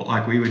lot, Paul.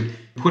 Like we would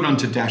put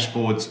onto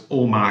dashboards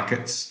all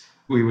markets.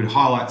 We would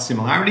highlight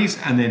similarities,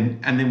 and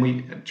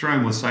then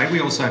Jerome will say,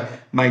 we also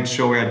made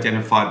sure we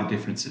identified the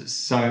differences.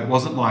 So it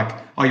wasn't like,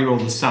 oh, you're all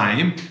the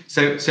same.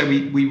 So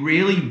we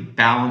really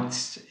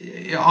balanced.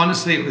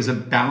 Honestly, it was a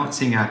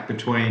balancing act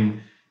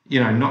between,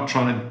 not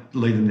trying to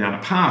lead them down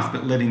a path,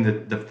 but letting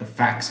the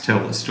facts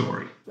tell the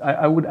story.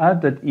 I would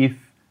add that if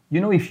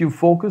you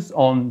focus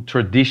on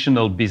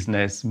traditional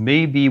business,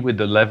 maybe with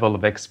the level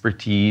of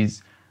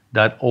expertise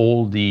that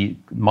all the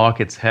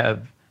markets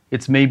have,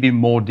 it's maybe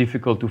more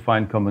difficult to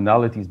find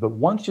commonalities. But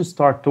once you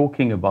start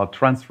talking about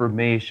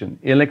transformation,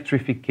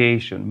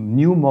 electrification,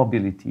 new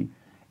mobility,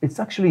 it's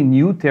actually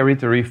new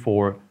territory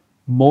for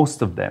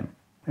most of them.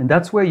 And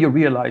that's where you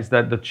realize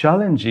that the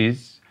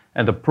challenges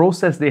and the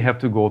process they have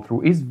to go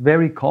through is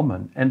very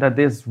common, and that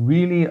there's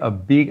really a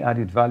big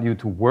added value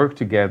to work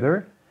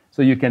together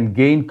so you can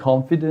gain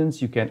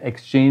confidence, you can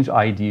exchange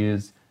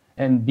ideas,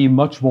 and be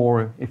much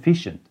more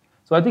efficient.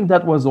 So I think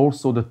that was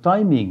also the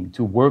timing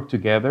to work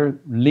together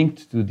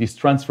linked to this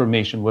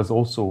transformation was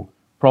also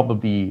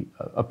probably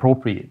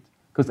appropriate,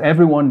 because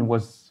everyone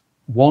was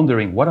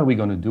wondering, what are we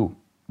going to do?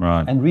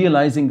 Right. And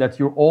realizing that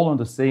you're all on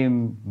the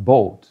same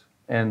boat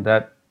and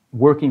that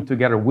working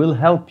together will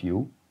help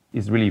you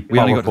is really powerful. We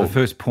only got to the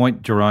first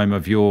point, Jerome,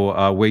 of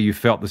your where you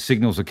felt the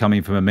signals are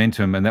coming for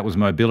momentum, and that was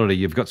mobility.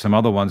 You've got some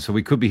other ones, so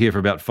we could be here for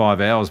about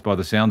 5 hours by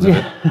the sounds of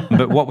it.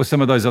 But what were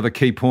some of those other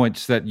key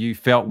points that you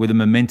felt where the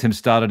momentum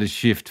started to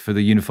shift for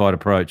the unified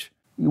approach?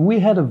 We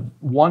had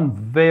one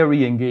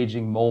very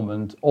engaging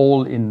moment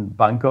all in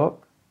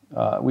Bangkok.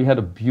 We had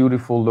a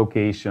beautiful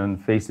location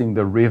facing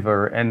the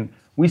river, and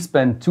we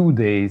spent 2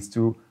 days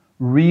to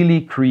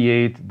really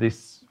create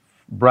this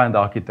brand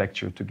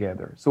architecture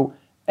together. So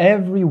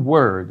every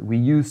word we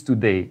use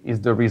today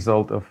is the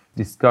result of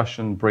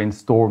discussion,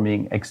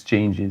 brainstorming,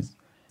 exchanges.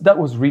 That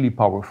was really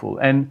powerful.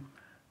 And,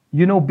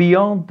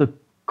 beyond the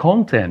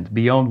content,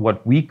 beyond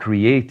what we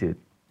created,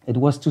 it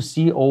was to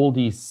see all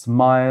these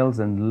smiles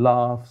and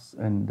laughs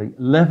and the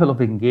level of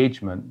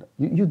engagement.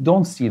 You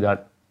don't see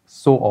that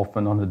so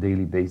often on a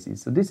daily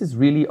basis. So this is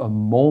really a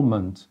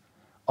moment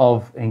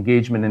of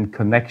engagement and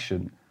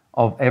connection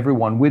of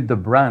everyone with the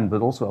brand,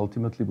 but also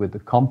ultimately with the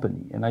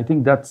company. And I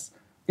think that's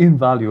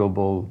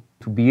invaluable.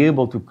 To be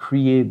able to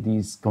create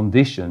these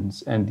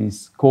conditions and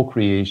this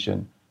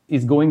co-creation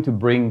is going to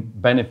bring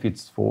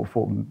benefits for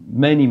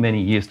many,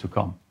 many years to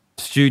come.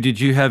 Stu, did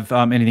you have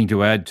anything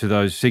to add to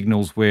those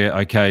signals where,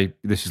 okay,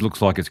 this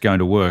looks like it's going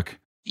to work?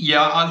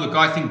 Yeah,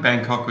 I think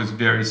Bangkok was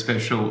very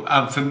special.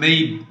 For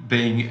me,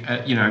 being,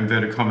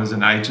 inverted commas,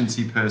 an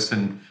agency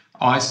person,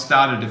 I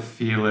started to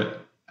feel it,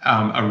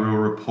 a real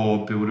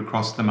rapport build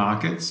across the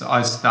markets.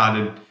 I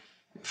started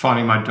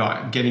finding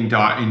getting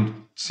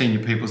in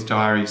senior people's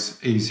diaries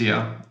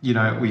easier.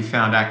 We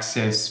found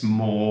access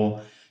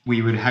more.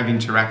 We would have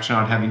interaction.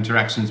 I'd have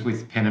interactions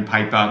with pen and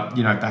paper,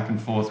 back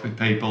and forth with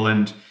people,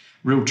 and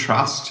real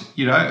trust,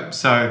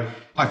 So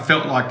I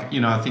felt like,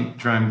 I think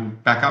Jerome will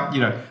back up,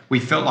 we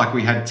felt like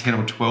we had 10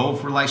 or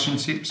 12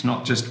 relationships,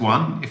 not just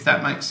one, if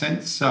that makes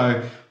sense.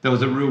 So there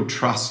was a real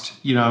trust,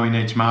 in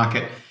each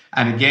market.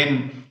 And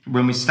again,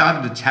 when we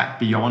started to tap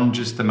beyond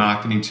just the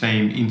marketing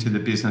team into the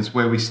business,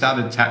 where we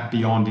started to tap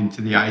beyond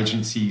into the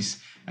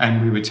agencies,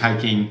 and we were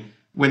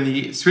when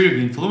the sphere of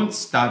influence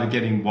started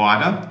getting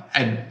wider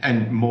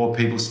and more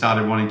people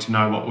started wanting to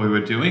know what we were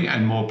doing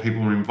and more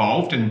people were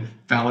involved and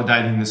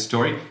validating the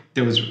story,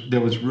 there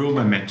was real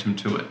momentum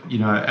to it,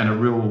 and a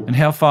real... And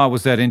how far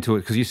was that into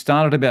it? Because you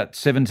started about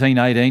 17,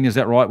 18, is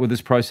that right, with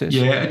this process?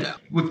 Yeah,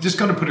 we've just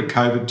got to put a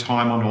COVID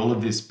time on all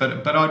of this,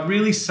 but I'd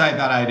really say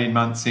that 18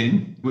 months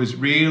in was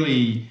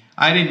really...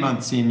 18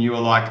 months in, you were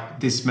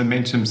like, this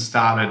momentum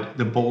started,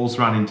 the ball's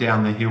running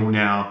down the hill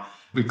now,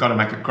 we've got to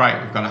make it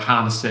great, we've got to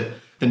harness it.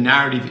 The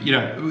narrative,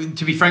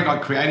 to be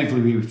frank,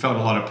 creatively, we felt a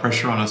lot of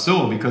pressure on us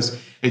all, because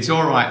it's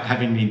all right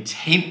having the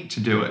intent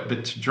to do it,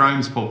 but to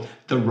Jerome's point,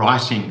 the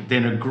writing,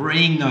 then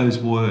agreeing those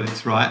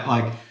words,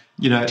 right?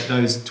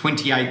 Those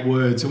 28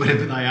 words or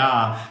whatever they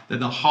are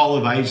that the whole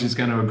of Asia is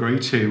going to agree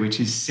to,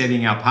 which is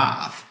setting our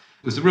path.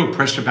 It was a real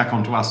pressure back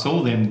onto us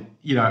all then,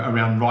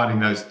 around writing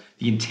the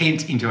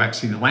intent into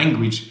actually the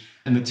language.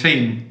 And the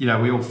team,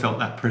 we all felt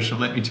that pressure,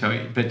 let me tell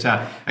you. But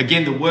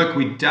again, the work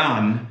we'd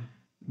done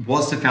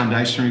was the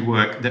foundational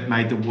work that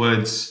made the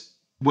words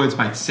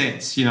make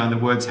sense, and the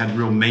words had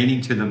real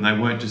meaning to them. They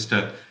weren't just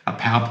a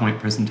PowerPoint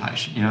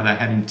presentation, they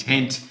had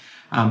intent,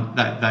 they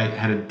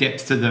had a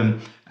depth to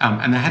them,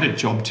 and they had a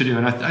job to do.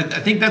 And I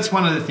think that's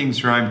one of the things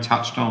Jerome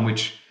touched on,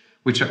 which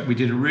we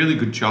did a really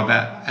good job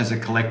at as a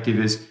collective,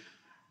 is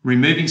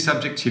removing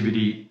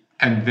subjectivity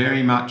and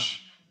very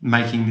much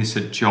making this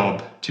a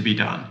job to be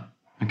done,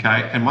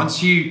 okay? And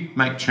once you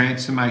make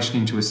transformation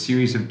into a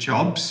series of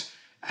jobs,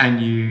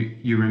 and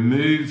you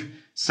remove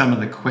some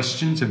of the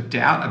questions of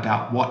doubt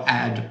about what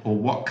ad or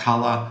what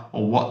color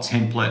or what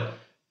template,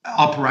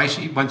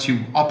 once you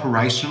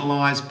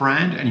operationalize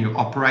brand and you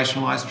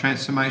operationalize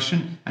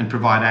transformation and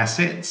provide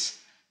assets,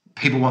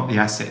 people want the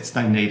assets,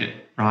 they need it,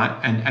 right?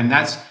 And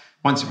that's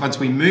once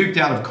we moved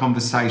out of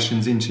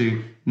conversations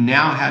into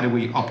now how do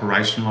we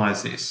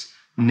operationalize this?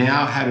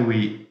 Now how do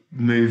we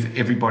move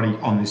everybody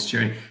on this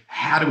journey?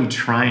 How do we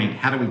train?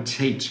 How do we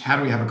teach? How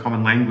do we have a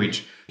common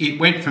language? It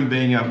went from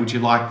being a, would you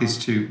like this,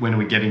 to when are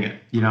we getting it?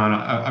 And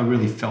I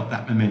really felt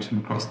that momentum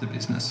across the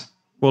business.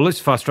 Well, let's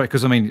fast track,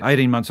 because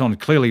 18 months on,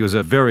 clearly it was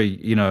a very,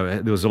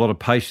 there was a lot of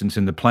patience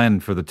in the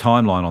plan for the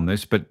timeline on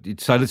this. But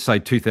so let's say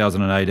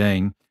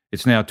 2018,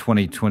 it's now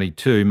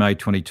 2022, May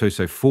 22,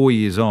 so 4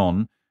 years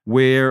on.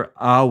 Where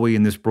are we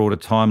in this broader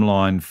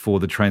timeline for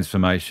the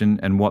transformation,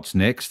 and what's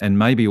next? And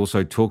maybe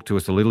also talk to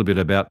us a little bit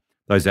about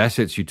those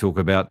assets you talk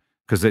about,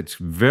 because it's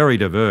very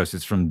diverse.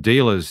 It's from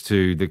dealers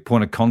to the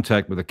point of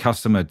contact with the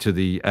customer to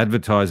the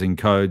advertising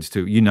codes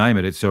to you name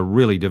it. It's a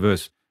really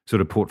diverse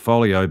sort of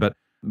portfolio. But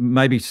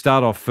maybe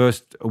start off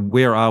first,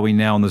 where are we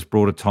now on this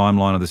broader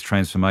timeline of this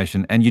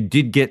transformation? And you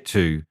did get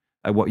to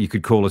what you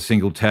could call a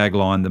single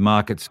tagline. The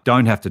markets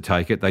don't have to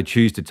take it. They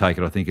choose to take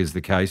it, I think is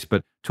the case.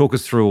 But talk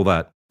us through all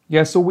that.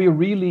 Yeah, so we're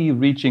really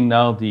reaching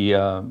now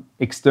the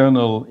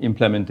external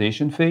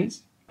implementation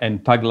phase,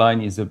 and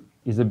tagline is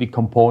a big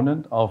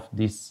component of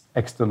this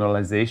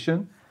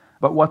externalization.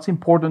 But what's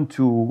important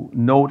to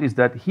note is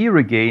that here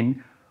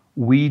again,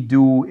 we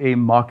do a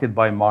market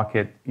by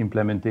market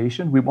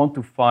implementation. We want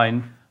to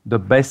find the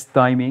best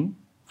timing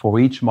for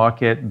each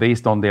market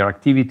based on their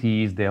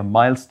activities, their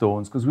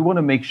milestones, because we want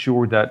to make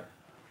sure that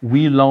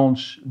we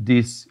launch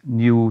this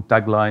new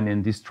tagline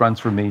and this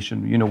transformation,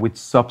 with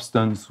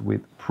substance,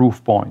 with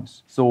proof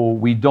points. So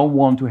we don't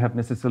want to have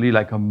necessarily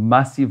like a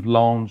massive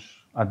launch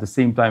at the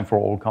same time for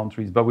all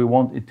countries, but we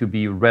want it to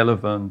be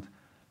relevant,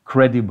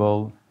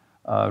 credible,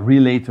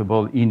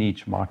 relatable in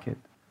each market.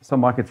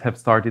 Some markets have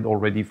started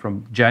already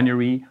from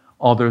January,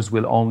 others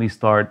will only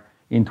start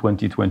in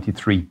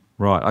 2023.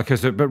 Right. Okay.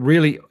 So, but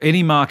really,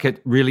 any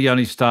market really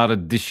only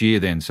started this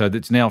year then. So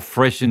it's now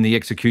fresh in the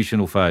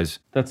executional phase.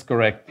 That's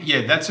correct.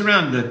 Yeah, that's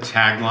around the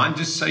tagline.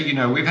 Just so you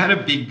know, we've had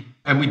a big,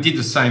 and we did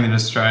the same in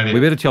Australia.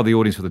 We better tell the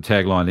audience what the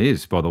tagline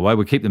is, by the way.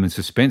 We keep them in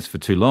suspense for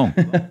too long.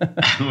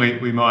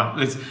 we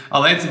might.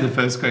 I'll answer the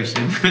first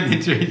question, and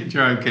then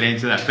Jerome can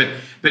answer that.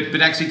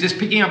 But actually, just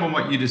picking up on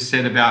what you just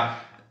said about,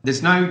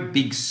 there's no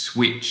big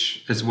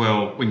switch as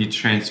well when you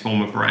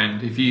transform a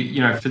brand.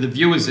 If for the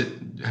viewers that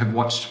have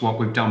watched what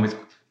we've done with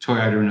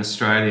Toyota in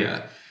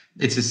Australia,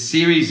 it's a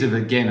series of,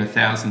 again,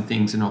 1,000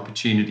 things and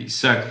opportunities.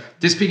 So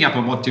just picking up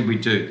on what did we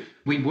do?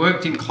 We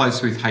worked in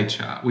closely with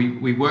HR.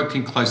 We worked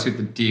in closely with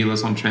the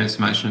dealers on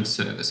transformation of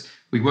service.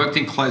 We worked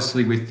in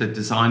closely with the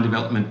design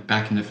development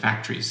back in the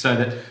factory, so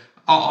that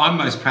I'm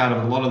most proud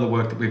of a lot of the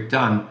work that we've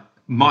done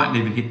mightn't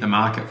even hit the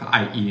market for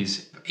 8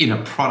 years in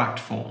a product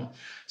form.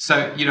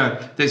 So,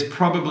 there's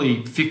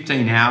probably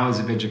 15 hours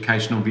of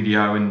educational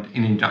video and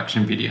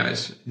induction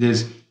videos.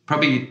 There's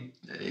probably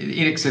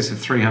in excess of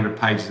 300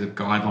 pages of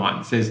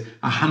guidelines. There's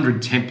 100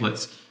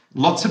 templates,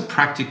 lots of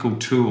practical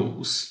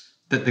tools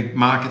that the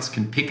markets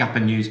can pick up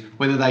and use,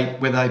 whether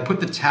they put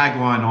the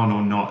tagline on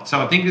or not. So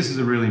I think this is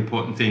a really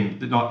important thing,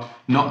 that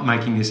not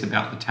making this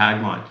about the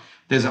tagline.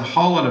 There's a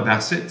whole lot of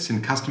assets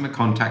and customer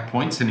contact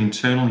points and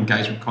internal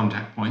engagement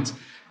contact points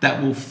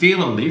that will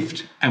feel a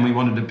lift, and we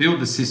wanted to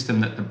build the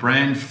system that the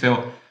brand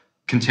felt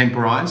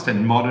contemporized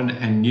and modern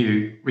and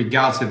new,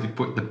 regardless of if you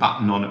put the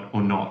button on it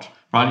or not.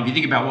 Right? If you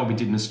think about what we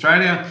did in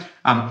Australia,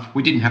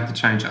 we didn't have to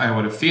change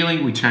what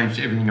feeling. We changed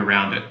everything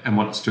around it and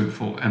what it stood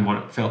for and what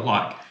it felt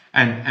like.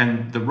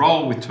 And the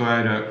role with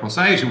Toyota across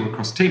Asia,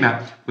 across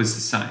TMAP, was the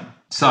same.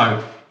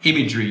 So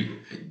imagery,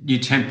 new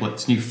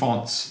templates, new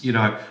fonts,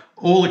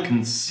 all the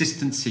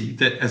consistency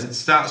that as it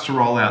starts to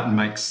roll out and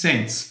make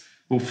sense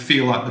will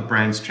feel like the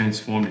brand's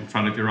transformed in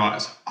front of your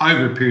eyes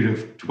over a period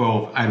of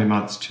 12, 18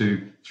 months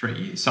to 3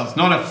 years. So it's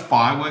not a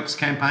fireworks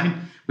campaign.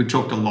 We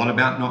talked a lot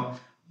about not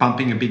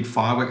bumping a big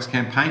fireworks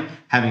campaign,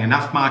 having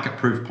enough market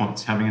proof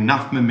points, having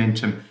enough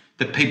momentum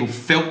that people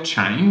felt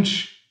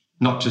change,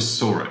 not just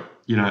saw it,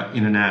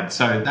 in an ad.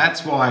 So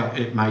that's why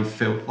it may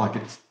feel like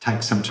it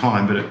takes some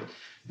time, but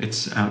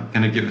it's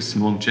going to give us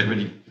some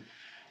longevity.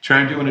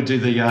 Jerome, do you want to do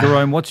the...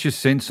 Jerome, what's your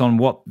sense on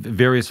what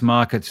various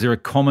markets, is there a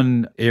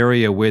common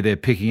area where they're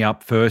picking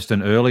up first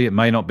and early? It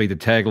may not be the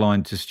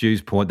tagline, to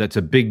Stu's point. That's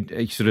a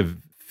big sort of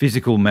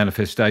physical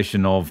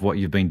manifestation of what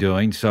you've been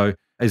doing. So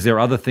is there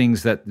other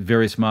things that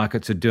various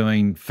markets are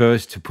doing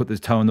first to put the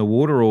toe in the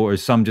water, or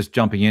is some just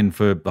jumping in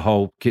for the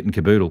whole kit and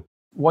caboodle?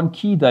 One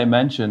key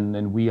dimension,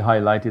 and we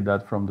highlighted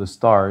that from the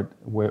start,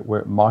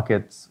 where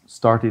markets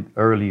started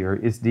earlier,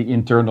 is the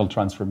internal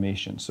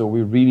transformation. So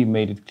we really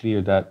made it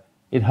clear that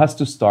it has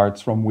to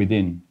start from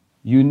within.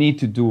 You need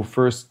to do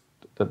first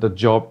the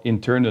job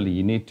internally.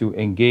 You need to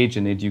engage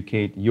and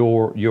educate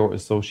your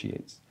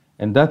associates.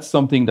 And that's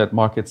something that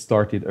markets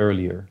started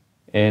earlier.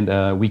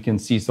 And we can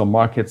see some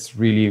markets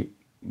really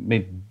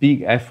made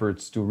big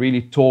efforts to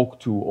really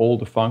talk to all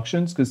the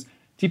functions, because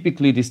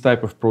typically this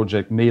type of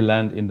project may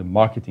land in the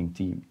marketing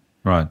team.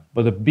 Right.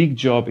 But the big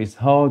job is,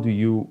 how do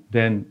you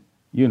then,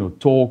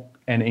 talk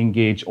and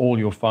engage all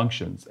your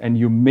functions, and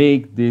you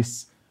make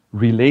this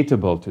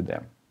relatable to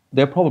them.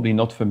 They're probably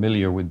not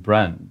familiar with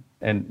brand,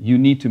 and you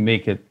need to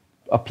make it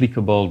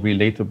applicable,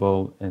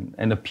 relatable,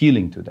 and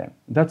appealing to them.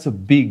 That's a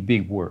big,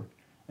 big work.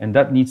 And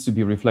that needs to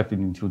be reflected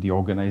into the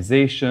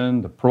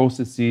organization, the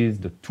processes,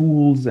 the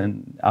tools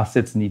and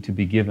assets need to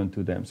be given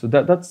to them. So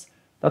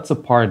that's a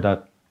part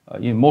that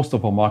most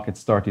of our markets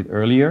started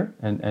earlier,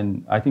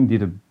 and I think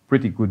did a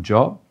pretty good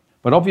job.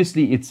 But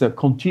obviously, it's a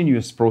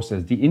continuous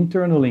process. The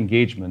internal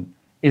engagement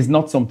is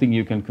not something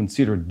you can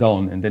consider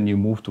done and then you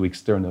move to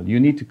external. You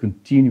need to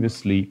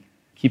continuously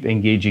keep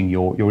engaging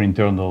your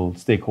internal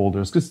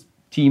stakeholders, because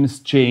teams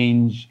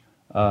change,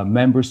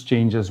 members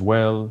change as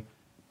well.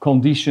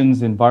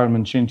 Conditions,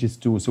 environment changes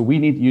too. So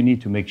you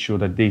need to make sure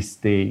that they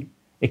stay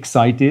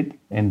excited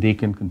and they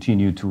can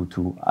continue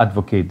to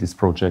advocate this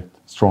project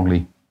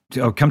strongly.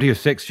 I'll come to your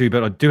sex, Stu,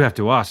 but I do have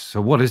to ask,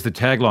 so what is the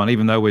tagline,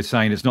 even though we're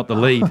saying it's not the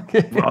lead?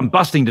 Okay. I'm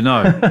busting to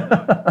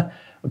know.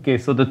 Okay,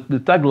 so the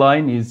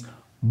tagline is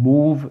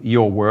 "Move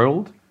Your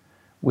World,"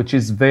 which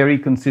is very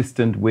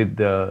consistent with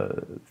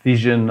the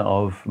vision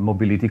of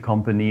mobility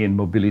company and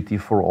mobility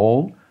for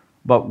all.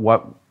 But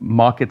what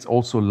markets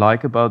also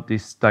like about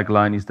this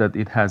tagline is that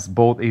it has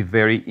both a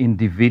very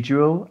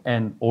individual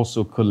and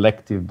also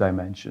collective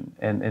dimension.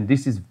 And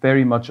this is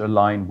very much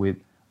aligned with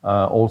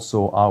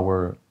also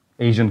our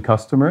Asian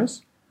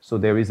customers. So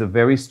there is a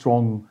very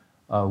strong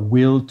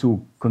will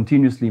to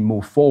continuously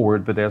move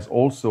forward, but there's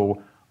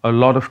also a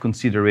lot of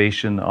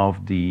consideration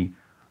of the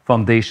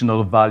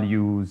foundational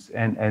values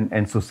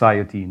and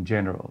society in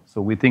general.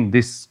 So we think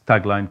this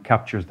tagline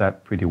captures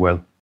that pretty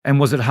well. And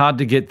was it hard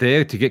to get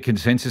there, to get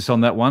consensus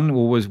on that one,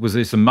 or was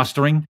there some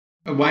mustering?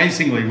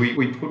 Amazingly,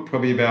 we put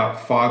probably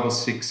about 5 or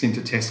 6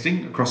 into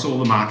testing across all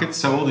the markets.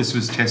 So all this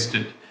was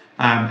tested,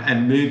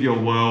 and Move Your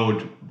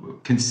World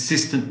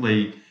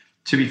consistently.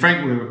 To be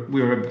frank,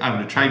 we were able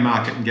to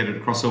trademark it and get it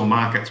across all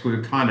markets. We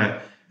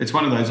were it's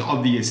one of those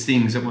obvious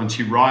things that once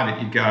you write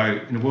it, you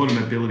go, in the world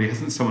of mobility,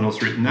 hasn't someone else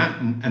written that?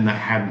 And they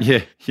hadn't.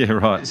 Yeah,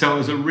 right. So it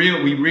was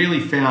we really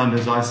found,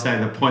 as I say,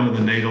 the point of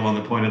the needle on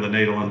the point of the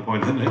needle on the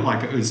point of the needle.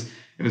 Like it was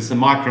the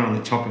micron on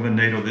the top of a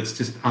needle that's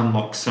just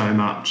unlocked so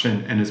much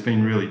and has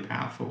been really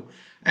powerful.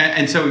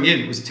 And so again,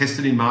 it was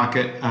tested in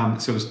market.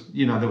 So it was,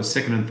 there was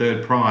second and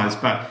third prize,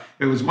 but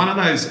it was one of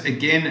those,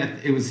 again,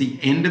 it was the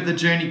end of the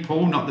journey,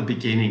 Paul, not the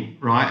beginning,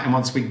 right? And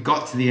once we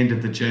got to the end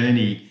of the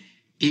journey,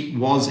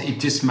 it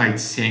just made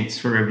sense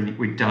for everything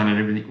we'd done and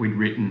everything we'd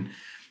written.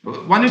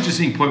 One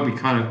interesting point we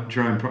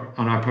Jerome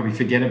and I probably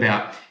forget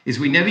about is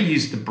we never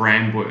used the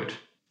brand word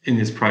in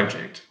this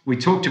project. We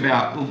talked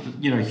about,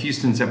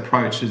 Houston's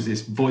approach is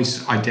this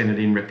voice,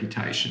 identity, and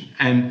reputation.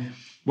 And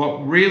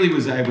what really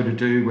was able to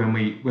do when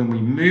we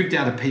moved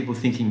out of people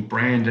thinking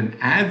brand and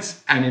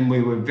ads, and then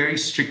we were very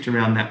strict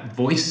around that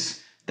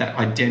voice, that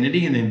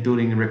identity, and then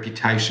building the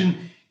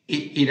reputation,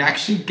 it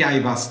actually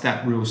gave us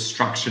that real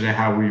structure to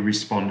how we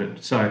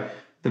responded. So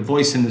the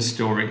voice in the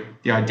story,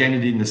 the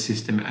identity in the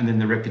system, and then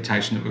the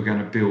reputation that we're going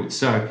to build.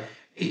 So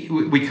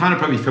we kind of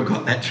probably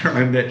forgot that,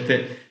 Jerome,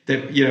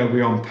 that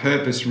we on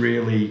purpose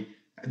really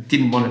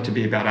didn't want it to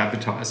be about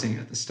advertising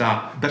at the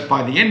start. But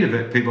by the end of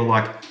it, people were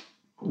like,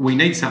 we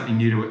need something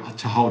new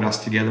to hold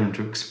us together and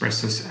to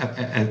express us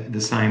at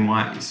the same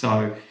way.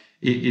 So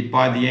it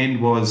by the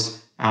end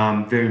was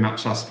very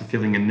much us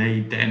fulfilling a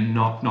need then,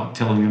 not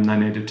telling them they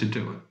needed to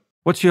do it.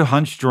 What's your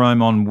hunch,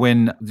 Jerome, on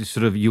when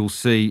you'll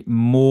see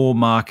more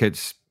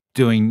markets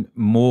doing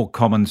more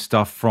common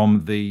stuff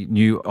from the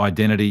new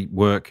identity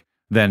work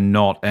than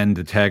not, and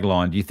the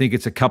tagline? Do you think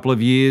it's a couple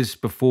of years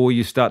before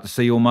you start to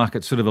see all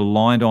markets sort of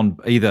aligned on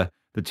either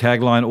the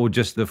tagline or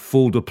just the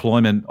full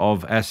deployment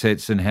of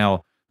assets and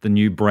how the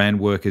new brand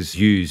work is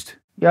used?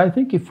 Yeah, I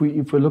think if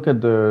we look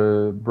at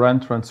the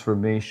brand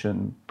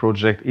transformation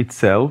project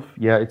itself,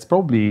 it's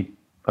probably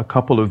a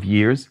couple of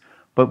years.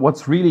 But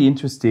what's really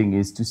interesting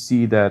is to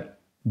see that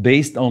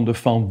based on the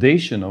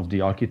foundation of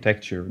the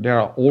architecture, there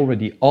are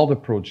already other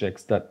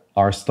projects that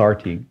are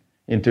starting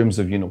in terms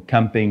of,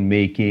 campaign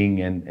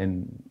making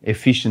and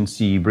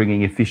efficiency,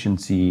 bringing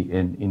efficiency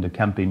in the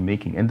campaign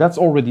making. And that's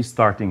already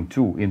starting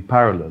too in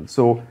parallel.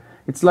 So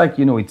it's like,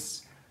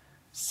 it's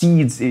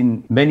seeds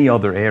in many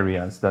other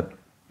areas that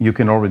you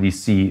can already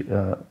see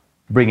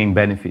bringing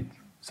benefit.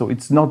 So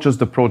it's not just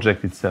the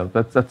project itself.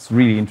 That's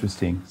really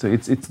interesting. So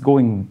it's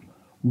going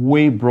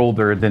way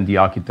broader than the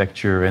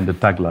architecture and the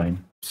tagline.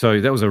 So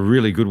that was a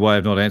really good way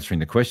of not answering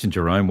the question,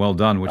 Jerome. Well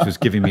done, which was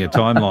giving me a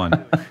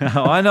timeline.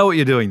 I know what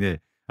you're doing there.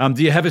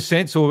 Do you have a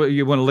sense, or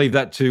you want to leave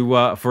that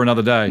to for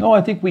another day? No,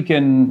 I think we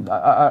can.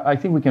 I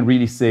think we can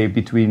really say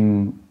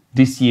between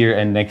this year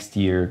and next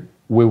year,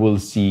 we will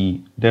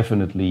see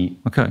definitely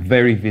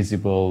very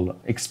visible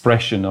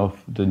expression of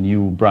the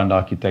new brand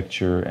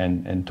architecture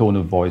and tone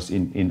of voice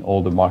in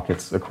all the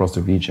markets across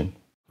the region.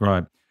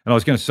 Right. And I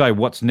was going to say,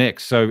 what's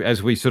next? So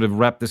as we sort of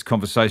wrap this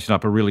conversation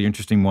up, a really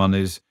interesting one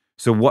is,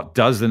 so what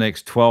does the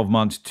next 12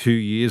 months, 2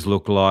 years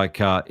look like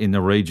in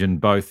the region,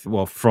 both,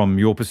 from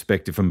your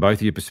perspective, from both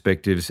of your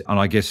perspectives, and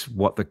I guess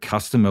what the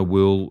customer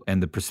will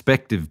and the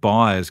prospective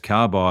buyers,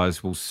 car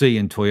buyers, will see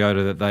in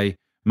Toyota that they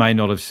may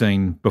not have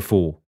seen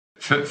before?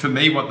 For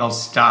me, what they'll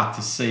start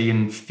to see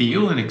and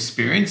feel and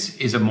experience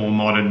is a more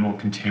modern, more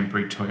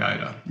contemporary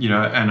Toyota,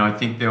 and I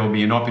think there will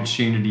be an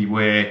opportunity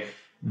where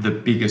the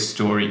bigger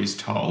story is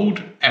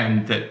told,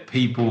 and that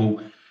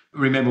people,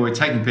 remember, we're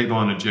taking people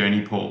on a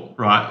journey, Paul,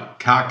 right?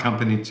 Car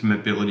company to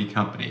mobility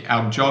company.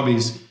 Our job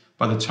is,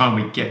 by the time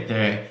we get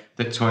there,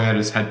 that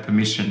Toyota's had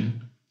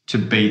permission to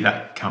be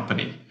that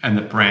company and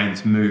the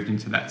brand's moved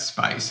into that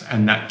space.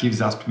 And that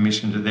gives us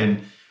permission to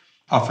then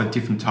offer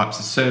different types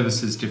of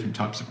services, different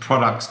types of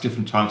products,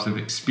 different types of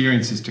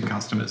experiences to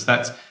customers.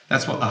 That's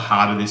what the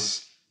heart of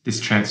this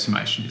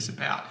transformation is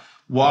about,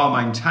 while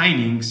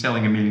maintaining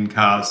selling 1 million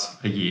cars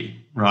a year,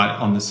 right,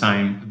 at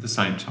the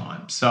same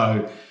time.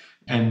 So,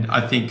 and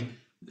I think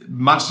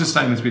much the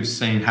same as we've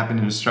seen happen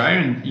in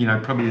Australia,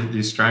 and probably the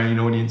Australian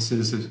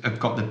audiences have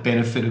got the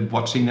benefit of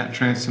watching that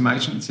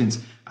transformation since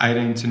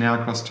 2018 to now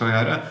across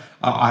Toyota.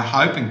 I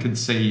hope and can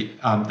see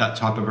that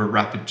type of a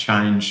rapid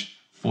change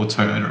for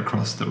Toyota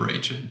across the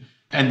region.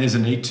 And there's a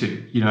need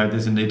to,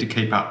 there's a need to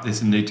keep up.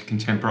 There's a need to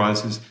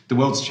contemporise. The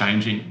world's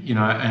changing,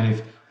 and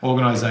if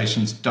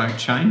organisations don't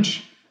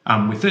change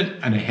with it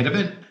and ahead of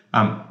it,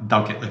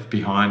 they'll get left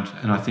behind.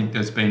 And I think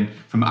there's been,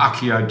 from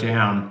Akio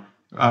down,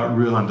 a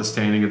real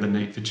understanding of the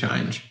need for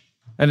change.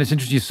 And it's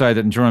interesting you say that,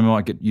 and Jerome, I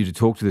might get you to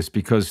talk to this,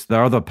 because there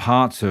are other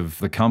parts of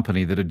the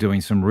company that are doing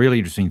some really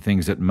interesting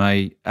things that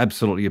may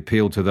absolutely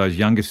appeal to those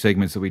younger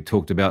segments that we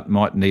talked about,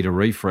 might need a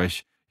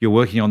refresh. you're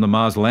working on the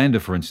Mars lander,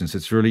 for instance.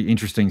 It's really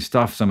interesting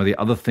stuff. Some of the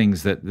other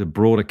things that the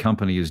broader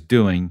company is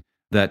doing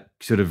that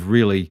sort of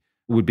really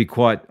would be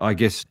quite, I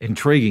guess,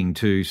 intriguing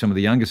to some of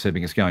the younger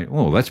siblings going,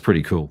 oh, that's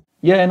pretty cool.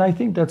 Yeah, and I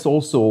think that's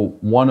also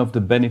one of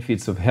the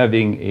benefits of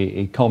having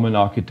a common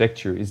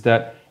architecture is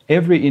that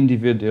every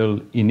individual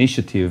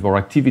initiative or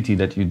activity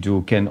that you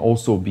do can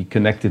also be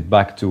connected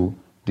back to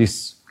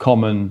this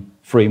common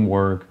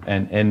framework,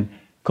 and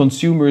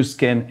consumers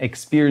can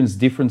experience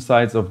different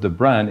sides of the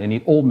brand, and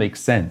it all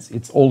makes sense.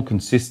 It's all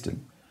consistent.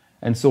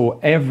 And so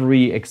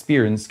every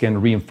experience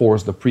can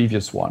reinforce the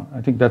previous one.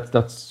 I think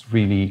that's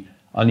really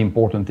an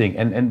important thing.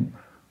 And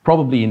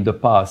probably in the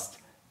past,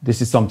 this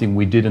is something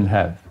we didn't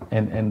have.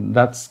 And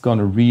that's going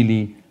to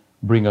really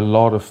bring a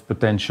lot of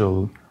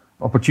potential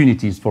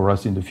opportunities for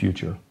us in the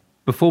future.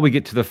 Before we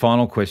get to the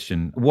final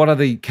question, what are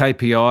the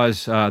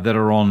KPIs that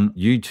are on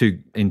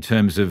YouTube in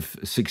terms of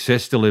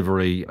success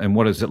delivery, and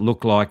what does it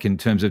look like in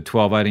terms of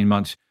 12, 18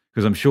 months?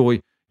 Because I'm sure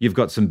you've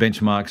got some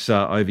benchmarks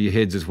over your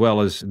heads as well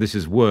as this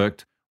has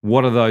worked.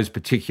 What are those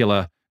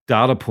particular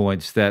data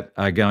points that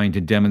are going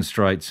to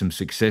demonstrate some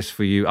success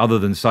for you, other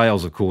than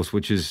sales, of course,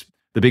 which is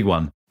the big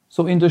one?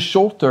 So in the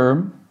short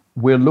term,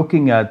 we're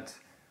looking at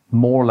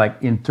more like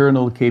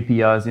internal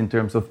KPIs in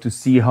terms of to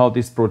see how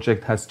this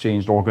project has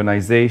changed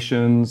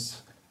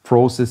organizations,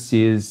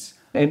 processes.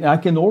 And I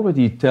can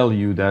already tell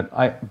you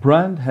that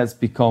brand has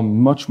become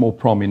much more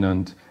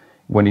prominent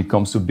when it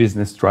comes to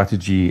business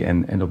strategy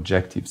and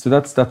objectives. So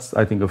that's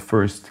I think, a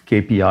first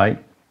KPI.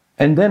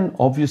 And then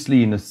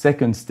obviously in a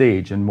second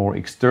stage and more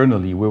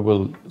externally, we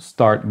will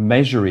start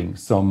measuring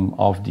some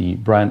of the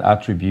brand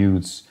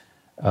attributes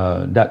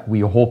that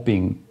we are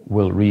hoping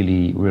will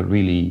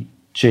really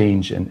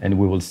change, and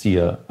we will see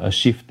a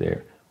shift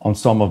there on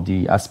some of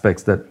the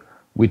aspects that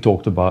we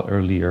talked about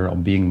earlier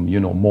on being,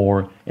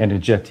 more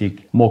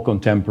energetic, more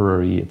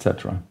contemporary,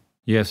 etc.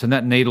 Yes, and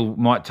that needle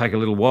might take a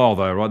little while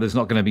though, right? There's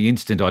not going to be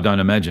instant, I don't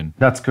imagine.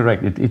 That's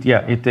correct.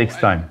 It takes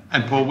time.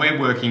 And Paul, we're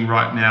working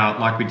right now,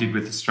 like we did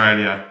with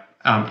Australia,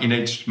 in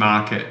each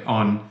market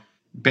on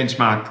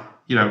benchmark,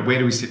 where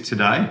do we sit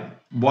today?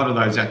 What are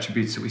those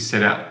attributes that we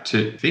set out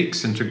to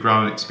fix and to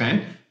grow and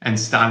expand, and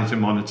starting to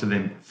monitor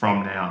them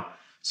from now.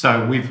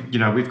 So we've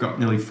got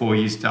nearly 4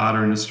 years data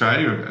in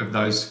Australia of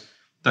those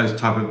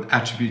type of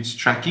attributes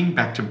tracking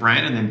back to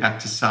brand and then back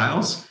to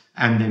sales.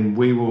 And then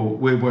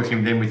we're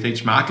working then with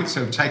each market.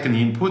 So we've taken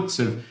the inputs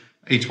of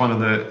each one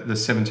of the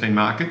 17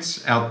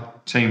 markets, our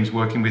teams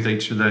working with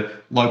each of the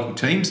local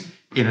teams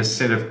in a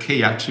set of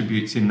key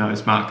attributes in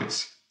those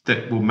markets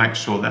that will make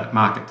sure that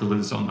market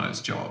delivers on those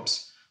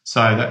jobs. So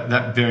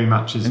that very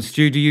much is... And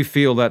Stu, do you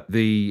feel that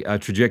the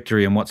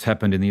trajectory and what's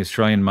happened in the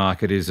Australian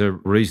market is a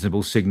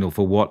reasonable signal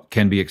for what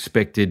can be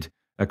expected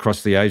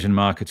across the Asian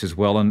markets as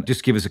well? And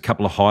just give us a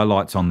couple of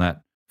highlights on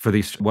that for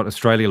what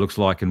Australia looks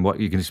like and what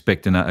you can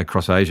expect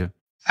across Asia.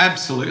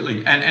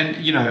 Absolutely. And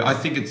I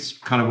think it's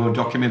kind of well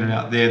documented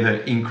out there,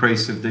 the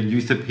increase of the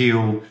youth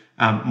appeal,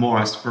 more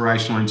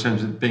aspirational in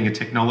terms of being a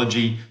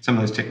technology, some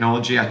of those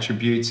technology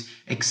attributes,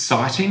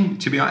 exciting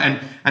to be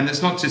honest. And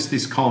it's not just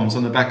this comms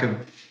on the back of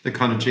the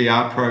kind of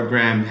GR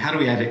program. How do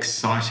we add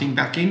exciting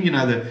back in?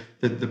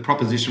 The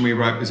proposition we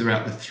wrote was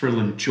about the thrill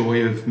and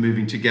joy of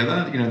moving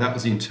together. That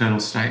was the internal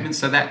statement.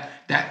 So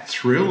that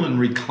thrill and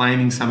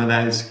reclaiming some of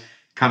those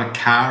kind of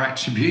car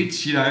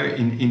attributes,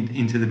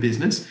 into the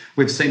business.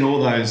 We've seen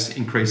all those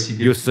increase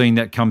significantly. You're seeing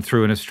that come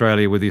through in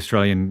Australia with the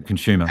Australian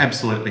consumer.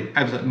 Absolutely.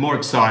 More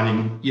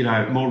exciting,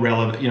 more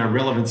relevant,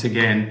 relevance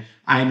again,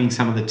 aiming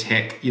some of the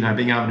tech,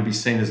 being able to be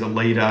seen as a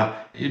leader,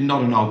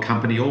 not an old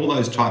company, all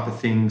those type of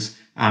things.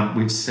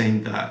 We've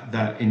seen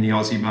that in the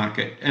Aussie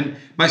market. And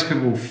most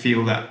people will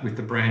feel that with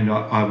the brand,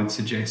 I would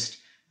suggest.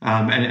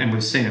 And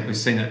we've seen it. We've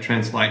seen it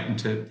translate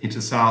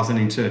into sales and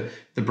into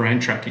the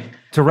brand tracking.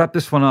 To wrap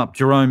this one up,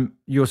 Jerome,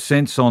 your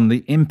sense on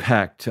the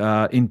impact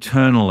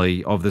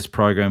internally of this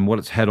program, what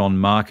it's had on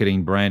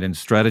marketing, brand and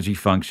strategy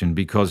function,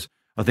 because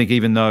I think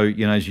even though,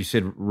 as you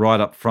said right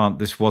up front,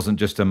 this wasn't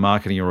just a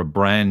marketing or a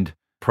brand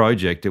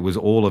project, it was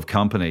all of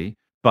company.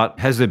 But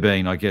has there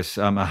been, I guess,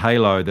 a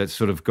halo that's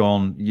sort of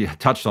gone, you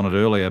touched on it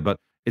earlier, but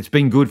it's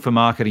been good for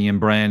marketing and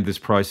brand, this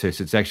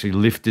process. It's actually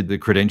lifted the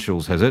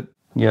credentials, has it?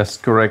 Yes,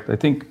 correct. I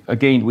think,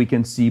 again, we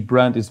can see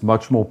brand is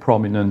much more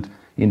prominent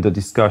in the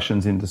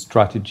discussions, in the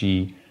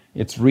strategy.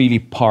 It's really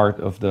part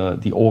of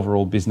the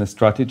overall business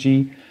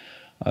strategy.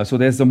 So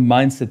there's a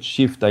mindset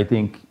shift, I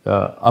think,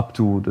 up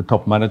to the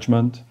top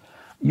management.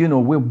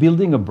 We're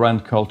building a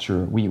brand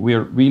culture.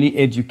 We're really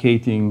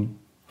educating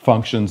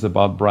functions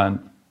about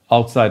brand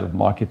outside of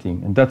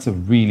marketing. And that's a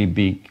really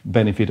big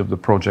benefit of the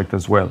project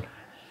as well.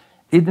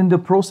 In the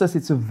process,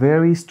 it's a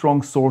very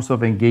strong source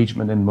of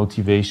engagement and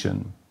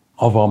motivation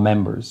of our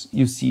members.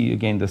 You see,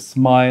 again, the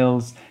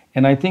smiles.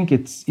 And I think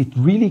it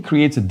really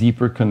creates a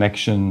deeper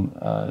connection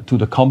to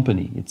the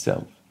company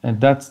itself.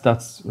 And that's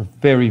a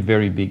very,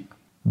 very big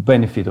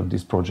benefit of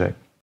this project.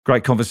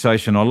 Great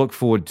conversation. I look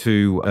forward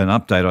to an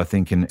update, I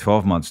think, in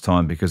 12 months'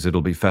 time, because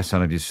it'll be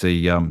fascinating to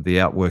see the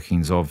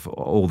outworkings of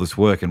all this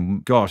work.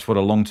 And gosh, what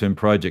a long-term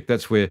project.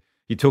 That's where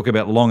you talk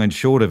about long and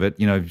short of it,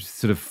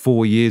 sort of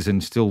 4 years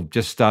and still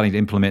just starting to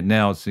implement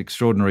now. It's an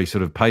extraordinary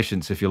sort of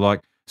patience, if you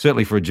like.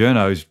 Certainly for a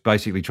journo who's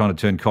basically trying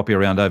to turn copy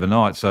around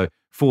overnight. So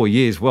 4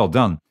 years, well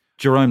done.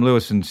 Jerome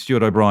Lewis and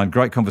Stuart O'Brien,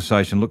 great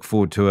conversation. Look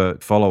forward to a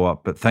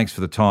follow-up. But thanks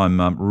for the time.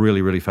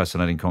 Really, really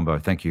fascinating combo.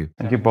 Thank you.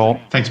 Thank you, Paul.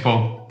 Thanks,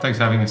 Paul. Thanks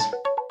for having us.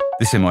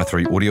 This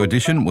MI3 audio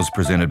edition was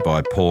presented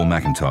by Paul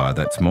McIntyre.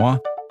 That's moi.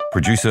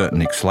 Producer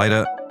Nick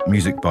Slater.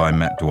 Music by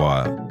Matt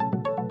Dwyer.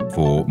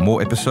 For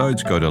more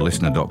episodes, go to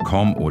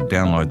listener.com or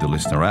download the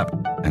Listener app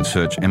and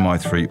search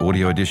MI3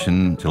 audio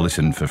edition to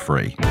listen for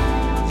free.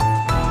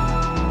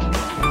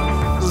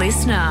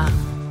 Listener.